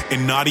hectic.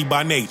 And Naughty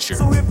by Nature.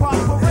 So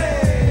hip-hop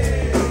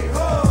parade,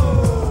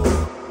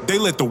 oh. They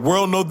let the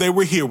world know they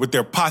were here with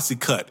their posse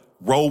cut,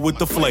 Roll with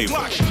the Flavor.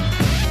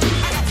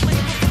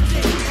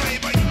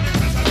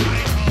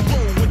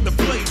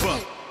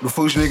 The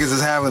Fu-Schnickens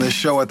is having a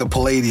show at the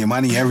Palladium. I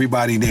need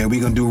everybody there. We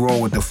gonna do Roll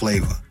with the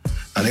Flavor.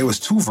 Now, there was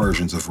two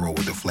versions of Roll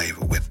with the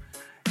Flavor, with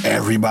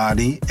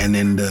everybody and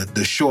then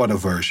the shorter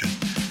version.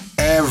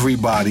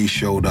 Everybody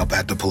showed up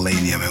at the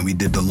Palladium, and we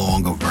did the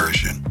longer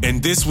version.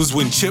 And this was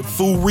when Chip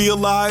Fu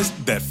realized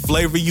that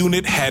Flavor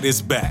Unit had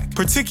his back,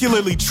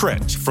 particularly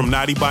Tretch from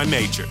Naughty by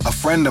Nature. A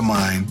friend of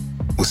mine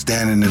was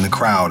standing in the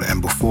crowd, and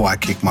before I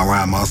kicked my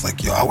rhyme, I was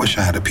like, yo, I wish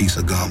I had a piece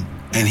of gum.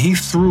 And he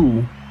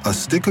threw a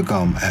stick of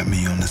gum at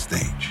me on the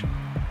stage.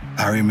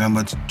 I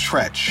remember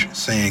Tretch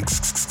saying,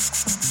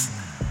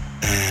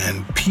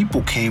 and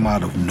people came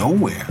out of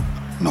nowhere.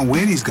 I don't know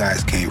where these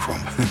guys came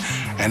from.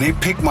 And they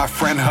picked my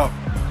friend up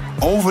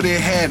over their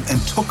head and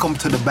took him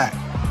to the back.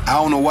 I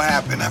don't know what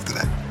happened after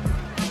that.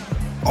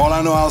 All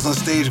I know, I was on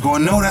stage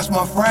going, no, that's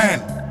my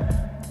friend.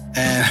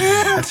 And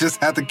I just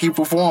had to keep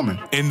performing.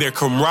 And their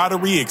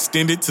camaraderie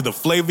extended to the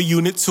Flavor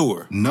Unit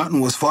tour.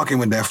 Nothing was fucking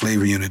with that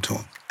Flavor Unit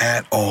tour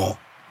at all.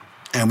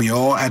 And we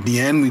all, at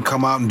the end, we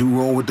come out and do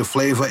Roll with the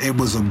Flavor. It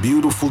was a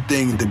beautiful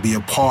thing to be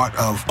a part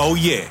of. Oh,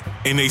 yeah.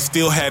 And they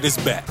still had his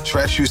back.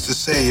 Tretch used to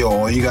say, yo,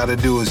 all you gotta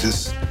do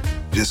is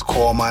just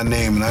call my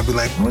name. And I'd be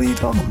like, what are you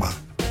talking about?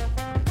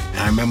 And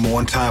I remember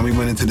one time we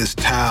went into this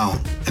town,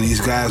 and these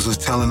guys was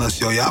telling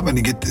us, yo, y'all better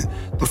get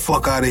the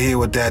fuck out of here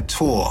with that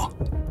tour.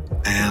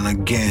 And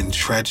again,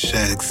 Tretch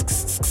said,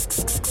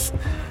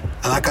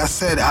 and like I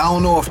said, I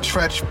don't know if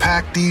Tretch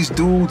packed these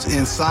dudes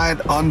inside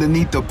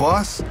underneath the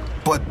bus,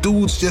 but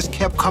dudes just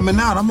kept coming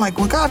out. I'm like,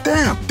 well,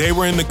 goddamn. They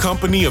were in the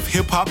company of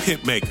hip-hop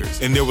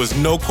hitmakers, and there was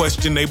no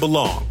question they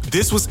belonged.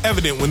 This was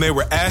evident when they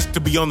were asked to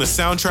be on the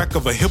soundtrack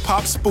of a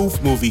hip-hop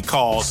spoof movie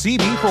called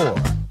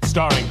CB4,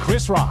 starring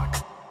Chris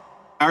Rock.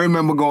 I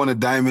remember going to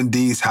Diamond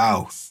D's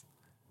house.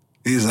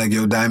 He was like,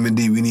 yo, Diamond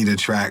D, we need a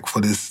track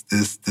for this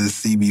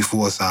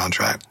CB4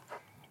 soundtrack.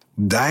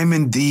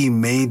 Diamond D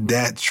made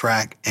that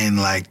track in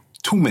like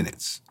 2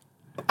 minutes.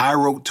 I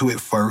wrote to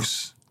it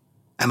first,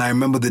 and I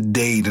remember the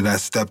day that I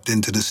stepped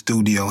into the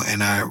studio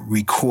and I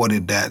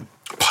recorded that.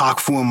 Pac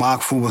Fu and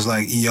Mach Fu was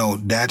like, yo,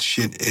 that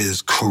shit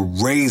is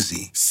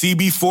crazy.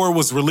 CB4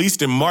 was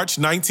released in March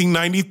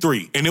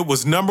 1993, and it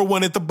was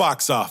 #1 at the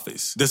box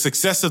office. The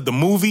success of the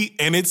movie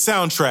and its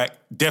soundtrack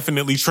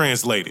definitely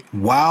translated.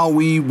 While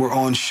we were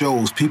on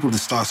shows, people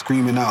just start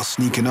screaming out,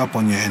 sneaking up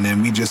on you, and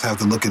then we just have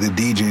to look at the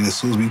DJ, and as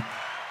soon as we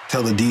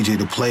tell the DJ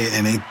to play it,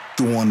 and they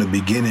threw on the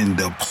beginning,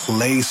 the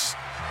place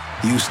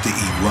used to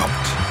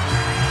erupt.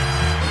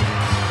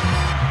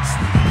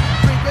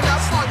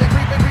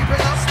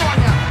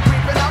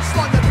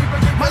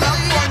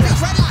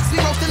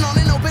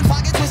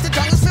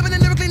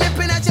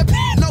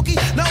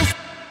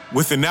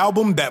 With With an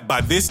album that by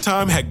this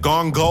time had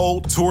gone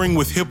gold, touring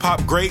with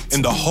hip-hop greats,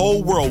 and the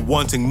whole world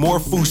wanting more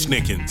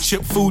Fu-Schnickens,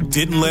 Chip Fu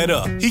didn't let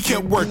up. He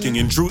kept working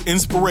and drew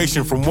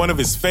inspiration from one of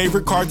his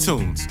favorite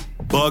cartoons,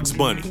 Bugs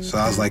Bunny. So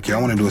I was like, I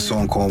want to do a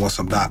song called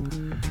What's Up, Doc?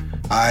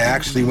 I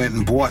actually went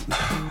and bought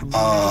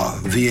a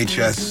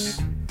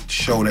VHS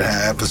show that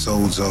had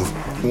episodes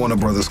of Warner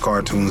Brothers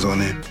cartoons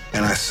on it,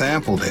 and I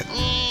sampled it.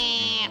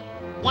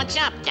 What's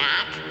up, Doc?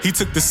 He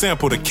took the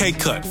sample to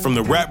K-Cut from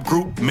the rap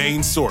group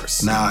Main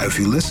Source. Now, if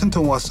you listen to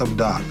What's Up,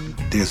 Doc,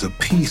 there's a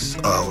piece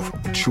of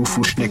true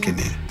Fu-Schnicken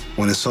in.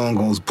 When the song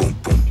goes boom,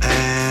 boom,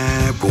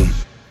 and boom,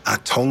 I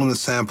told him to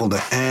sample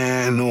the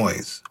and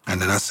noise.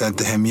 And then I said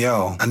to him,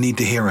 yo, I need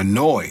to hear a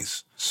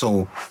noise.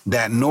 So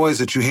that noise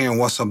that you hear in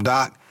What's Up,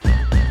 Doc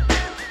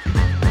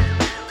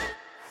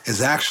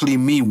is actually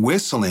me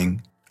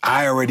whistling.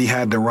 I already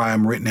had the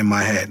rhyme written in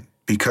my head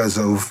because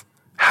of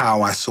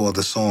how I saw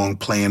the song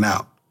playing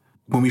out.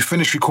 When we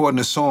finished recording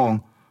the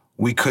song,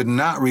 we could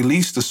not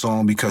release the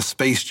song because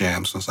Space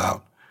Jams was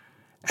out.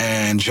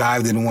 And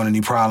Jive didn't want any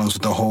problems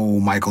with the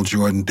whole Michael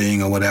Jordan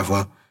thing or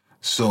whatever.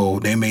 So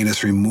they made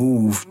us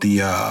remove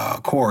the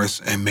chorus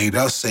and made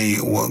us say,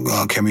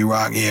 well, can we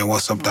rock? Yeah,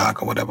 what's up,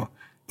 Doc, or whatever.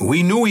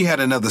 We knew he had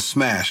another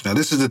smash. Now,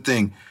 this is the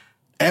thing.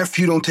 F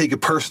You Don't Take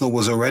It Personal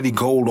was already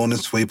gold on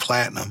its way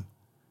platinum.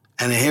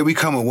 And then here we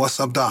come with What's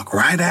Up, Doc.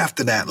 Right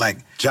after that,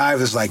 like,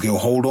 Jive is like, yo,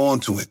 hold on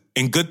to it.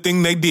 And good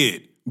thing they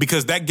did,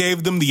 because that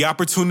gave them the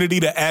opportunity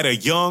to add a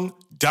young,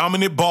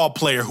 dominant ball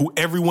player who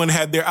everyone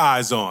had their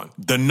eyes on.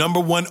 The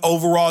 #1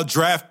 overall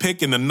draft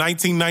pick in the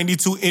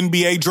 1992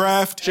 NBA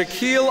draft,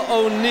 Shaquille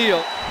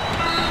O'Neal.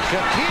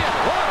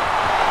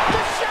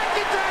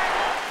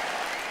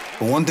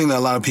 But one thing that a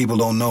lot of people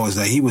don't know is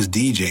that he was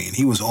DJing.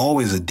 He was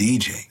always a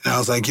DJ. And I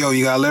was like, yo,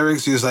 you got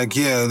lyrics? He was like,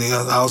 yeah. And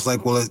I was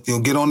like, well,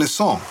 get on this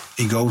song.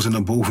 He goes in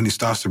the booth and he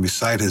starts to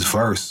recite his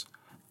verse.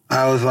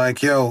 I was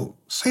like, yo,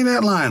 say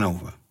that line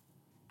over.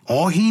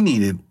 All he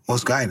needed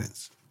was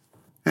guidance.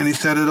 And he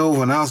said it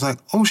over, and I was like,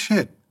 oh,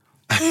 shit.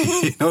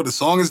 You know, the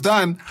song is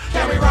done.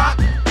 Can we rock?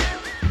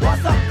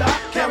 What's up, Doc?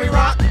 Can we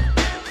rock?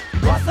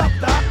 What's up,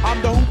 Doc?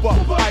 I'm the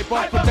hooper,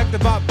 viper,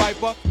 protected by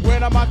viper.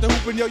 When I'm out the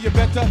hooping, yo, you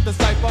better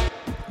decipher.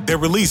 They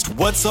released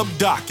What's Up,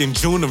 Doc in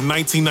June of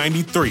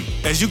 1993.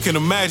 As you can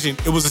imagine,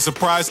 it was a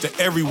surprise to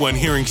everyone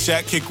hearing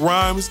Shaq kick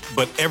rhymes,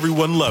 but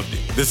everyone loved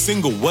it. The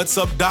single What's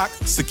Up, Doc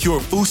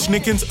secured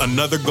Fu-Schnicken's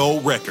another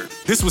gold record.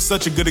 This was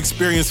such a good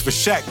experience for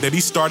Shaq that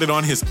he started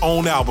on his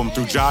own album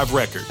through Jive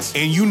Records.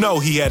 And you know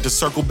he had to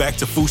circle back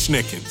to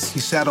Fu-Schnicken's. He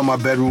sat on my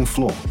bedroom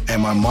floor,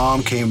 and my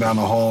mom came down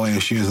the hallway,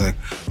 and she was like,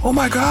 oh,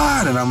 my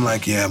God. And I'm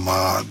like, yeah,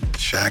 Ma,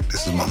 Shaq,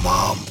 this is my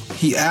mom.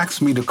 He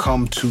asked me to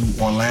come to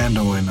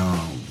Orlando and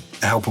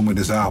help him with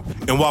his album.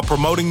 And while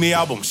promoting the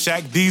album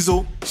Shaq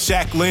Diesel,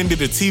 Shaq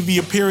landed a TV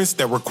appearance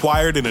that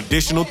required an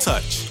additional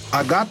touch.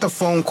 I got the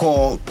phone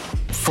call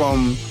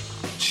from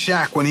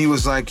Shaq when he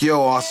was like,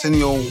 yo,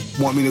 Arsenio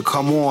want me to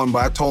come on,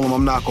 but I told him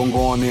I'm not going to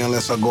go on there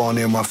unless I go on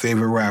there with my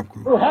favorite rap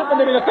group. Who happened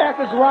to be the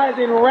fastest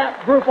rising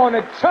rap group on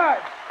the chart,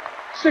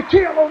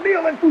 Shaquille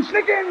O'Neal and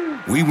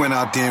Fu-Schnicken. We went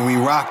out there and we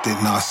rocked it,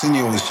 and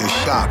Arsenio was just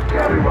shocked.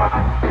 Can we rock?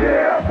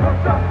 Yeah,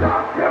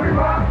 can we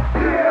rock?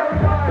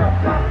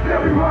 Yeah,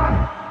 can we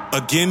rock?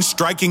 Again,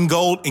 striking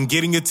gold and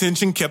getting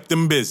attention kept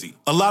them busy.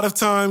 A lot of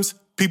times,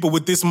 people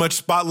with this much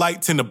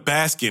spotlight tend to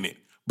bask in it,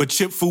 but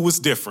Chip Fu was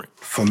different.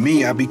 For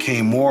me, I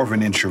became more of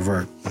an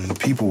introvert, and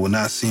people were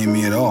not seeing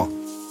me at all.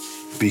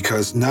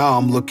 Because now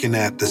I'm looking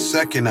at the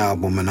second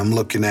album, and I'm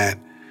looking at,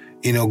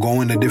 you know,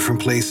 going to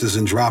different places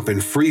and dropping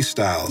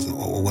freestyles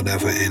or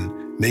whatever,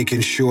 and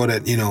making sure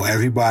that, you know,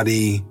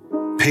 everybody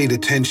paid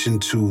attention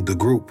to the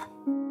group.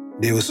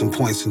 There were some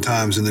points and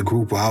times in the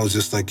group where I was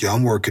just like, yo,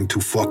 I'm working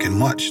too fucking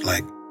much.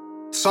 Like,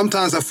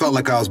 sometimes I felt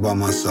like I was by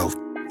myself.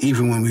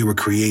 Even when we were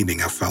creating,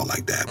 I felt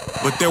like that.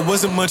 But there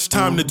wasn't much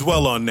time to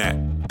dwell on that.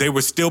 They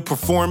were still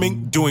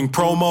performing, doing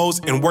promos,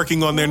 and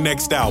working on their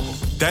next album.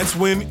 That's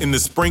when, in the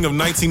spring of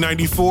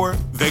 1994,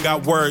 they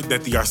got word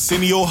that the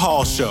Arsenio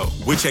Hall Show,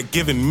 which had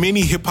given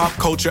many hip-hop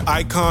culture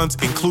icons,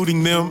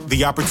 including them,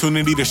 the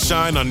opportunity to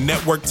shine on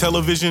network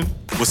television,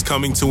 was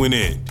coming to an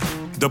end.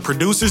 The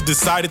producers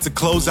decided to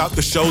close out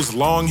the show's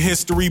long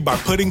history by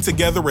putting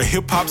together a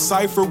hip-hop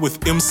cypher with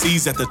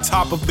MCs at the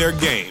top of their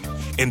game,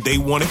 and they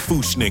wanted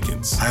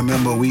Fu-Schnickens. I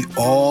remember we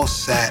all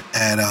sat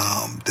at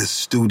the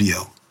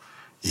studio.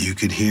 You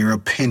could hear a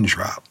pin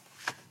drop.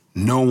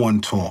 No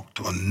one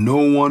talked or no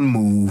one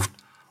moved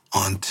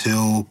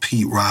until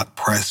Pete Rock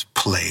pressed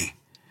play,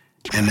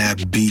 and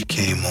that beat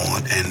came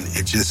on, and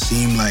it just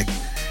seemed like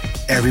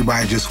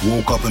everybody just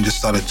woke up and just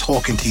started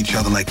talking to each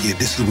other like, yeah,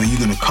 this is where you're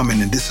going to come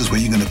in, and this is where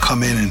you're going to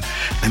come in, and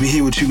let me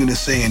hear what you're going to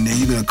say, and then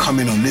you're going to come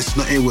in on this.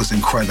 It was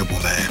incredible,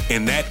 man.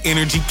 And that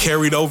energy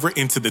carried over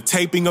into the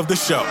taping of the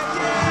show.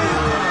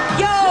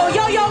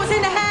 Yo was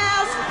in the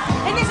house,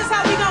 and this is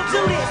how we gonna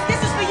do this.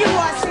 This is for you,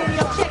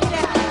 Arsenio. Check it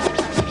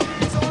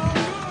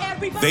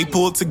out. They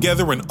pulled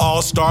together an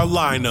all-star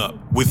lineup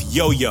with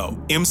Yo-Yo,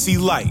 MC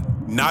Light,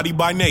 Naughty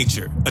by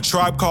Nature, A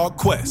Tribe Called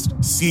Quest,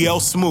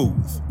 CL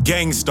Smooth,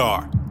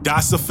 Gangstar,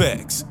 Das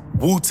Effects,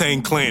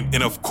 Wu-Tang Clan,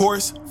 and of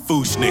course,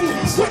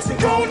 Fu-Schnickens. What you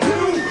gonna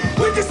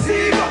do when you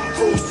see the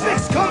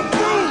Fu-Schnicks come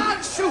through?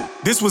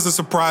 This was a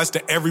surprise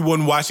to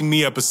everyone watching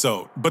the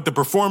episode, but the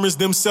performers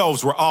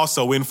themselves were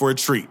also in for a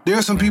treat. There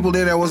are some people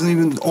there that wasn't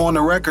even on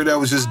the record that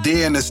was just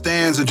there in the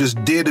stands or just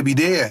there to be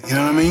there, you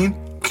know what I mean?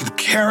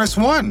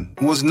 KRS-One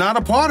was not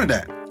a part of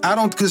that.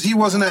 Because he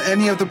wasn't at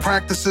any of the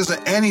practices or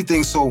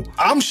anything, so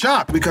I'm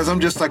shocked because I'm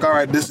just like, all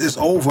right, this is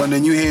over, and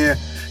then you hear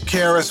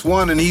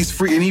KRS-One and he's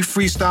free, and he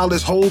freestyled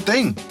this whole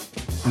thing.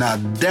 Now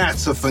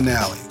that's a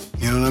finale,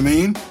 you know what I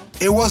mean?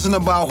 It wasn't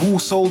about who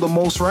sold the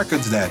most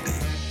records that day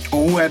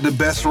or who had the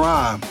best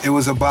rhyme. It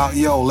was about,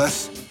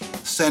 let's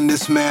send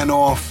this man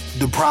off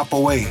the proper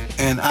way.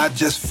 And I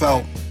just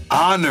felt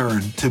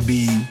honored to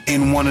be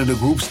in one of the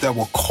groups that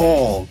were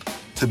called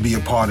to be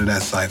a part of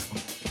that cypher.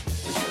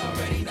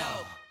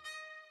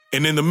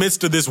 And in the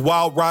midst of this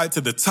wild ride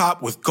to the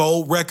top with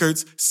gold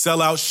records,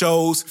 sellout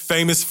shows,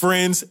 famous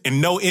friends,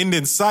 and no end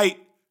in sight,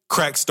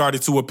 cracks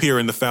started to appear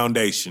in the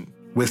foundation.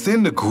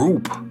 Within the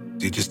group,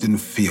 it just didn't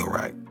feel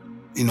right.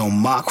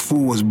 Mach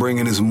Fu was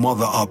bringing his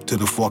mother up to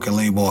the fucking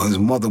label. His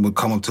mother would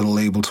come up to the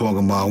label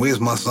talking about, where's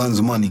my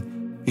son's money?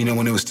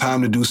 When it was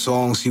time to do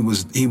songs, he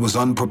was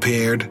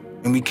unprepared.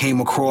 And we came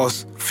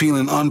across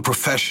feeling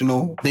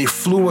unprofessional. They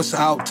flew us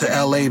out to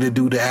L.A. to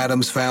do the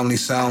Addams Family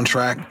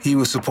soundtrack. He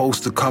was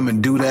supposed to come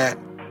and do that.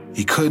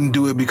 He couldn't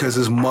do it because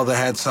his mother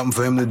had something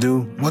for him to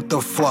do. What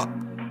the fuck?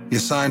 You're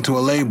signed to a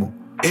label.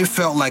 It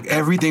felt like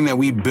everything that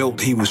we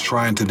built, he was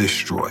trying to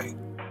destroy.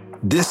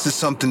 This is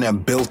something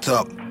that built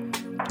up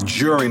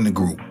during the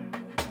group.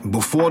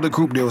 Before the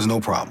group, there was no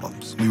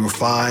problems. We were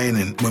fine,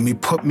 and when we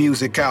put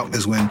music out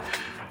is when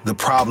the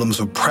problems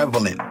were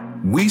prevalent.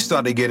 We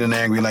started getting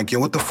angry, like,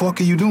 what the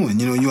fuck are you doing?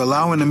 You're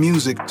allowing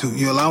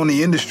you're allowing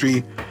the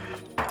industry,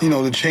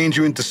 to change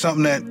you into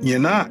something that you're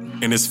not.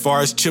 And as far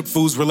as Chip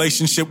Fu's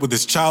relationship with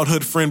his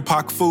childhood friend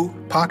Pac Fu?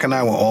 Pac and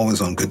I were always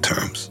on good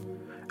terms.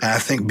 And I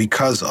think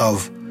because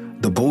of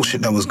the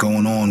bullshit that was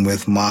going on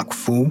with Mach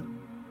Fu,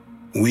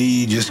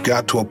 we just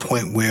got to a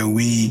point where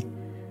we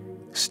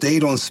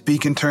stayed on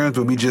speaking terms,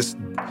 but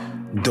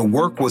the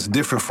work was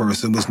different for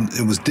us. It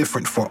was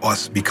different for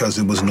us because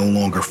it was no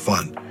longer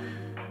fun.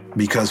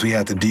 Because we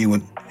had to deal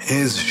with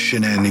his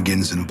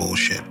shenanigans and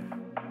bullshit.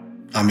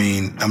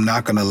 I'm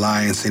not gonna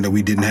lie and say that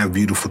we didn't have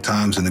beautiful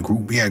times in the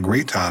group. We had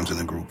great times in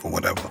the group or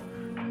whatever.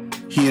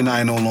 He and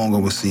I no longer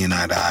were seeing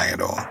eye to eye at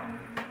all.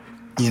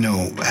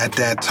 At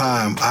that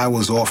time, I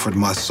was offered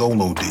my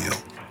solo deal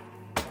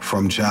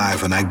from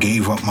Jive, and I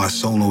gave up my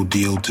solo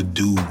deal to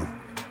do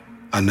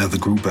another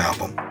group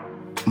album.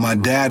 My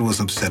dad was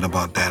upset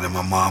about that, and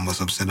my mom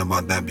was upset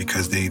about that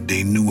because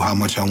they knew how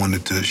much I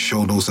wanted to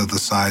show those other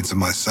sides of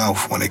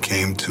myself when it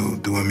came to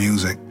doing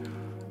music.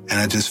 And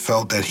I just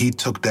felt that he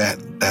took that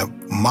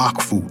Mach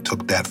Fu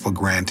took that for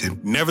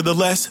granted.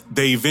 Nevertheless,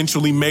 they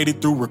eventually made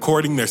it through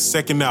recording their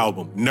second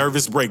album,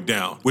 Nervous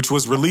Breakdown, which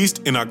was released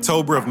in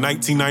October of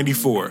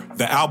 1994.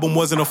 The album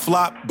wasn't a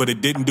flop, but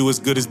it didn't do as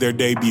good as their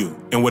debut.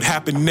 And what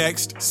happened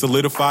next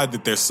solidified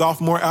that their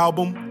sophomore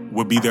album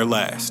would be their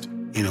last.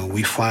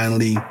 We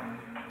finally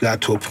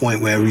got to a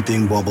point where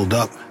everything bubbled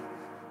up.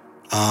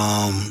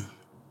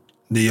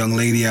 The young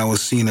lady I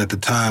was seeing at the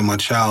time, my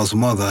child's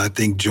mother, I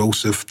think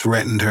Joseph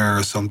threatened her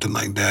or something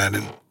like that,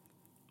 and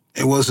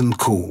it wasn't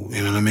cool,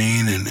 you know what I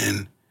mean?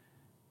 And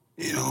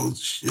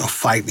a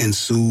fight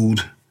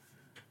ensued.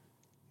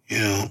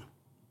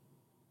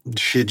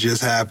 Shit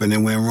just happened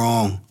and went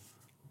wrong.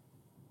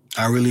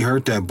 I really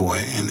hurt that boy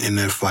in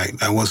that fight.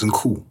 That wasn't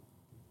cool.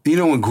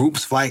 When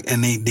groups fight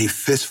and they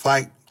fist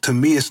fight, to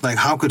me, it's like,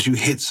 how could you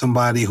hit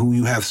somebody who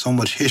you have so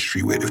much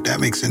history with, if that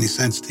makes any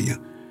sense to you?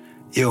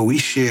 We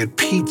shared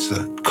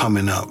pizza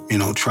coming up,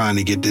 trying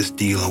to get this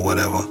deal or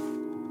whatever.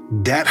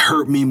 That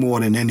hurt me more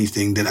than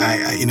anything, that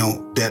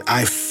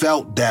I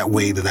felt that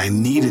way, that I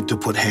needed to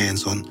put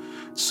hands on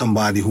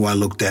somebody who I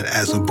looked at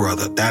as a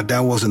brother.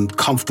 That wasn't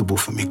comfortable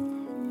for me.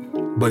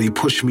 But he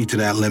pushed me to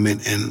that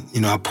limit,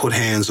 and, I put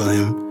hands on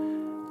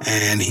him,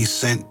 and he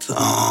sent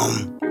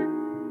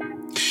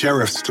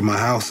sheriffs to my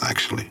house,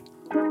 actually.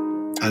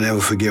 I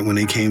never forget when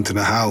they came to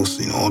the house,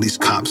 all these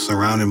cops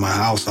surrounded my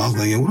house. I was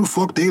like, what the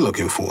fuck they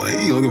looking for? They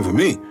ain't looking for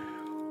me.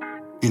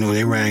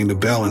 They rang the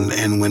bell,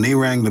 and when they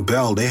rang the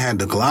bell, they had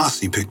the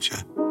glossy picture.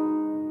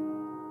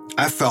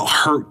 I felt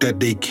hurt that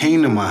they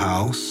came to my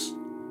house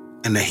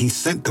and that he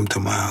sent them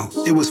to my house.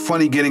 It was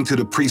funny getting to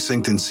the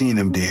precinct and seeing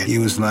him there. He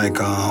was like,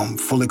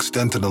 full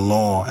extent of the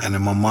law, and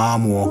then my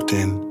mom walked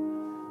in,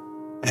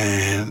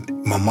 and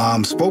my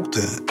mom spoke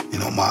to,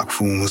 Mach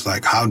Fu and was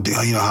like, how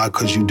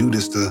could you do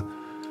this to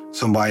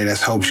somebody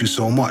that's helped you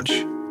so much?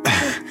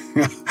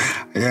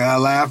 Yeah, I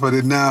laugh at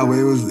it now, but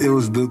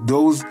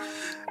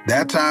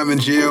that time in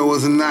jail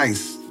wasn't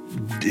nice.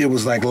 It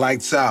was like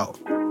lights out.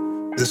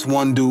 This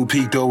one dude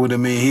peeked over to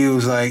me. He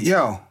was like,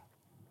 yo.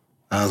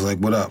 I was like,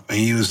 what up? And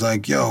he was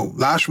like, yo,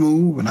 Lash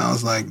move. And I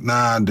was like,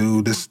 nah,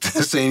 dude,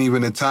 this ain't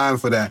even the time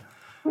for that.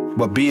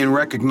 But being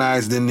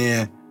recognized in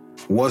there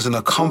wasn't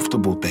a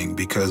comfortable thing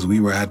because we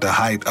were at the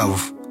height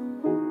of,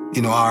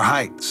 our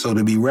height. So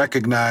to be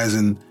recognized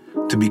and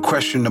to be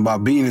questioned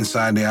about being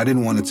inside there, I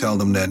didn't want to tell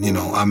them that,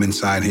 I'm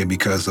inside here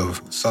because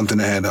of something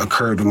that had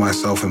occurred with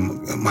myself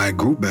and my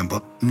group member.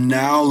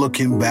 Now,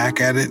 looking back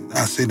at it,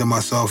 I say to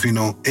myself,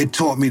 it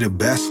taught me the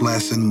best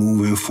lesson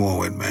moving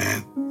forward,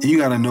 man. You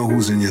got to know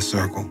who's in your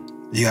circle.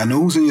 You got to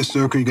know who's in your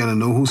circle. You got to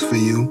know who's for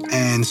you.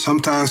 And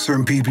sometimes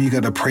certain people, you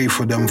got to pray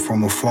for them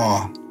from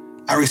afar.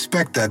 I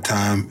respect that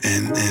time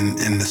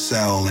in the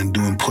cell and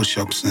doing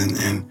push-ups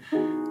and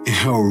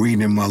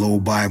reading my little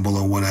Bible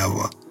or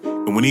whatever.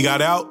 And when he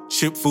got out,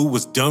 Chip Fu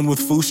was done with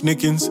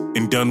Fu-Schnickens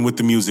and done with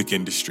the music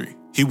industry.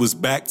 He was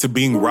back to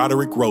being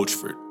Roderick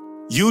Roachford.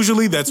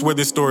 Usually that's where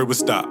this story would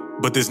stop.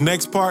 But this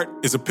next part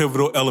is a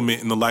pivotal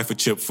element in the life of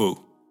Chip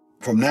Fu.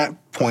 From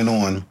that point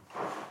on,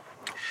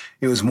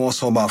 it was more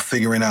so about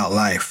figuring out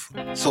life.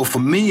 So for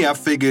me, I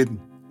figured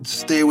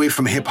stay away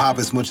from hip-hop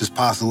as much as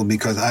possible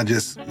because I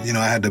just,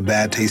 I had the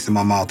bad taste in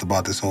my mouth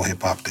about this whole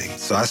hip-hop thing.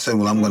 So I said,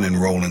 well, I'm going to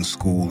enroll in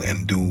school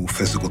and do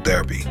physical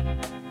therapy.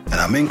 And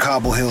I'm in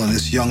Cobble Hill, and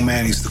this young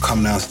man used to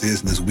come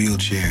downstairs in his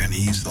wheelchair, and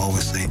he used to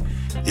always say,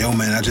 yo,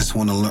 man, I just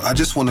want to learn. I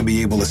just want to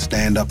be able to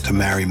stand up to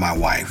marry my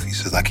wife. He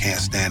says, I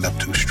can't stand up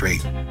too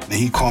straight. And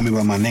he called me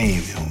by my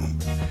name,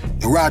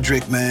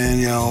 Roderick,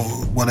 man,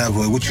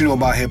 whatever. What you know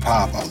about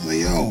hip-hop? I was like,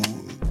 yo.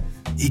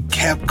 He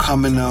kept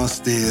coming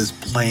downstairs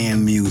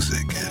playing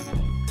music.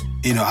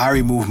 And, I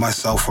removed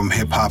myself from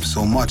hip-hop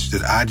so much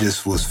that I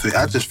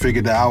just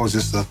figured that I was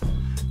just a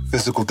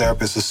physical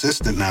therapist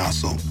assistant now,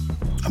 so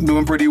I'm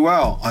doing pretty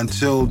well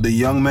until the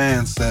young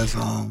man says,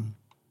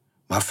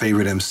 my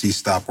favorite MC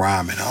stopped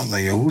rhyming. I was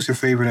like, yo, who's your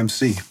favorite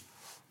MC? And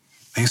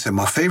he said,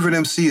 my favorite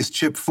MC is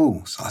Chip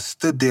Fu. So I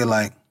stood there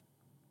like,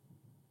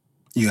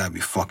 you gotta be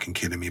fucking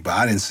kidding me. But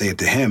I didn't say it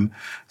to him.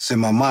 So in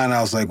my mind,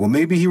 I was like, well,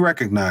 maybe he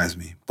recognized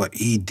me. But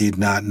he did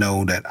not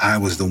know that I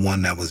was the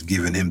one that was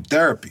giving him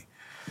therapy.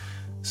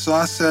 So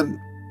I said,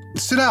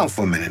 sit down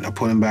for a minute. I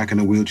put him back in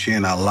the wheelchair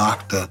and I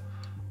locked the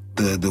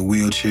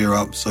wheelchair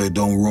up so it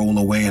don't roll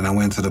away. And I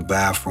went to the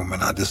bathroom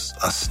and I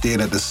stared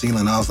at the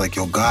ceiling. I was like,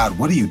 yo, God,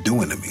 what are you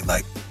doing to me?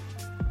 Like,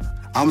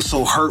 I'm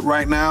so hurt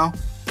right now.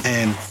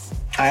 And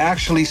I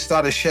actually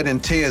started shedding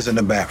tears in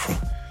the bathroom.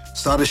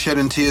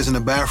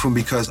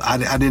 Because I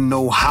didn't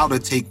know how to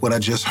take what I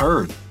just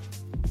heard.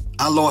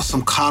 I lost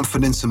some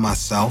confidence in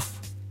myself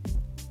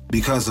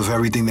because of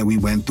everything that we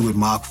went through with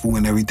Mach Fu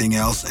and everything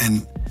else.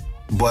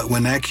 But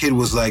when that kid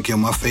was like, yo,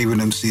 my favorite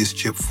MC is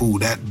Chip Fu,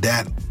 that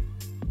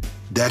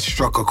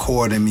struck a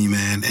chord in me,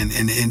 man. And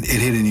it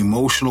hit an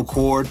emotional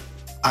chord.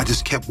 I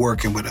just kept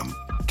working with him.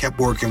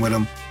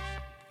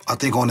 I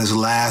think on his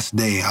last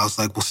day, I was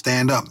like, well,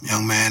 stand up,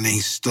 young man. And he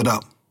stood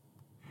up.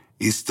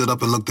 He stood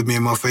up and looked at me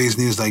in my face,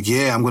 and he was like,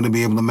 yeah, I'm going to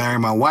be able to marry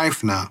my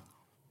wife now.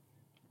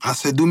 I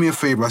said, do me a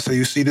favor. I said,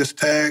 you see this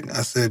tag?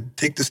 I said,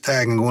 take this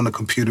tag and go in the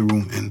computer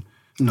room and,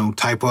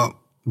 type up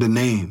the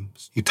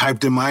names. He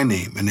typed in my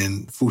name, and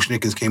then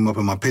Fu-Schnickens came up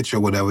in my picture or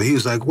whatever. He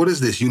was like, what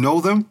is this? You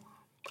know them?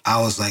 I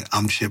was like,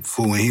 I'm Chip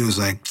Fu. And he was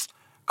like,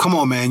 come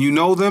on, man, you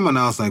know them? And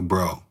I was like,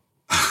 bro.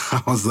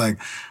 I was like,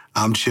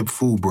 I'm Chip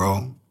Fu,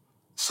 bro.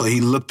 So he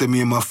looked at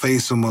me in my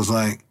face and was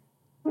like,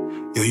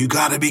 yo, you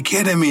gotta be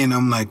kidding me. And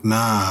I'm like,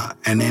 nah.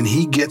 And then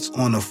he gets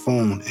on the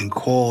phone and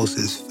calls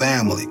his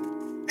family.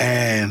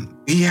 And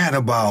he had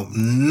about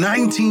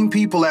 19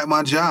 people at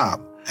my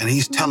job. And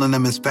he's telling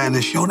them in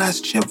Spanish, yo, that's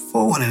Chip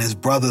Fu. And then his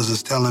brothers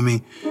is telling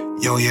me,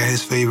 yo, you're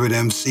his favorite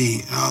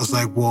MC. And I was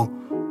like, well,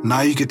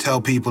 now you could tell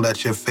people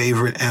that your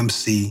favorite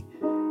MC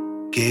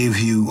gave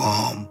you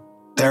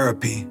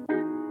therapy.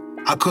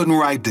 I couldn't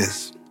write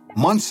this.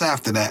 Months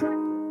after that,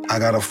 I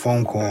got a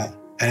phone call.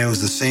 And it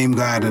was the same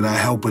guy that I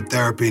helped with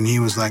therapy. And he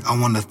was like, I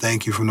want to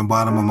thank you from the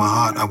bottom of my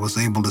heart. I was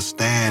able to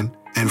stand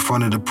in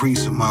front of the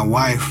priest with my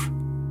wife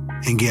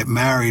and get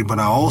married. But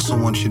I also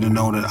want you to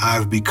know that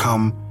I've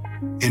become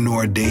an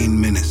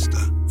ordained minister.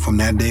 From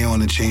that day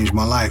on, it changed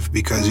my life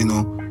because,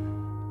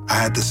 I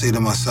had to say to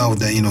myself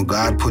that,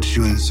 God puts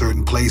you in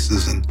certain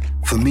places. And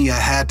for me, I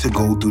had to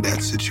go through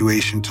that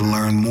situation to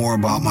learn more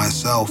about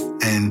myself.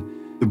 And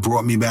it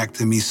brought me back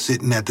to me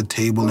sitting at the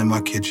table in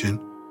my kitchen,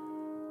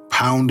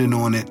 pounding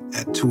on it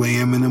at 2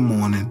 a.m. in the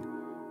morning,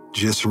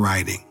 just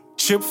writing.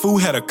 Chip Fu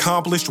had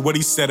accomplished what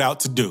he set out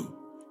to do.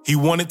 He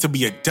wanted to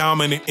be a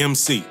dominant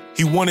MC.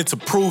 He wanted to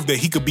prove that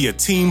he could be a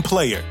team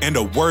player and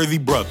a worthy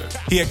brother.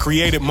 He had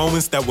created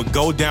moments that would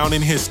go down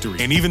in history.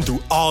 And even through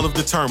all of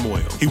the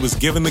turmoil, he was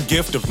given the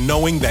gift of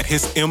knowing that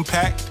his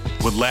impact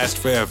would last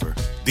forever.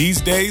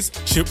 These days,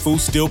 Chip Fu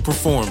still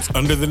performs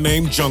under the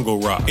name Jungle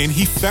Rock. And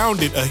he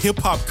founded a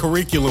hip-hop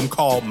curriculum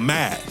called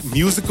MAD,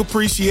 Music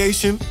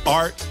Appreciation,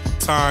 Art,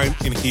 Time,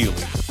 and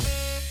Healing.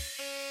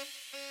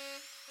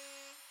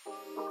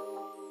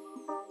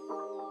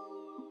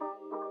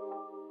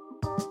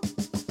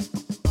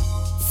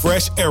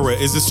 Fresh Era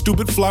is a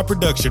Stupid Fly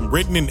production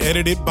written and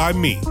edited by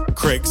me,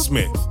 Craig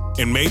Smith.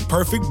 and made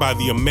perfect by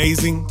the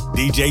amazing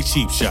DJ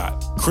Cheap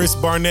Shot. Chris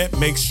Barnett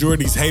makes sure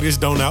these haters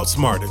don't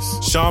outsmart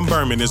us. Sean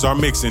Berman is our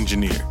mix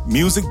engineer.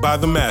 Music by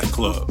The Math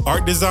Club.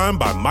 Art design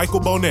by Michael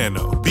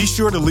Bonanno. Be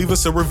sure to leave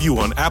us a review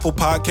on Apple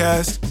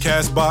Podcasts,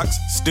 CastBox,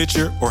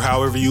 Stitcher, or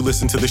however you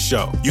listen to the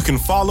show. You can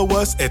follow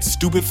us at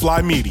Stupid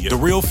Fly Media. The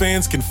real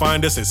fans can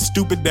find us at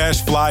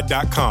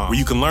stupid-fly.com, where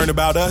you can learn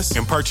about us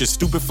and purchase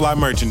Stupid Fly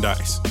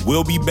merchandise.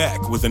 We'll be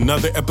back with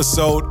another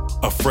episode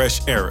of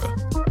Fresh Era.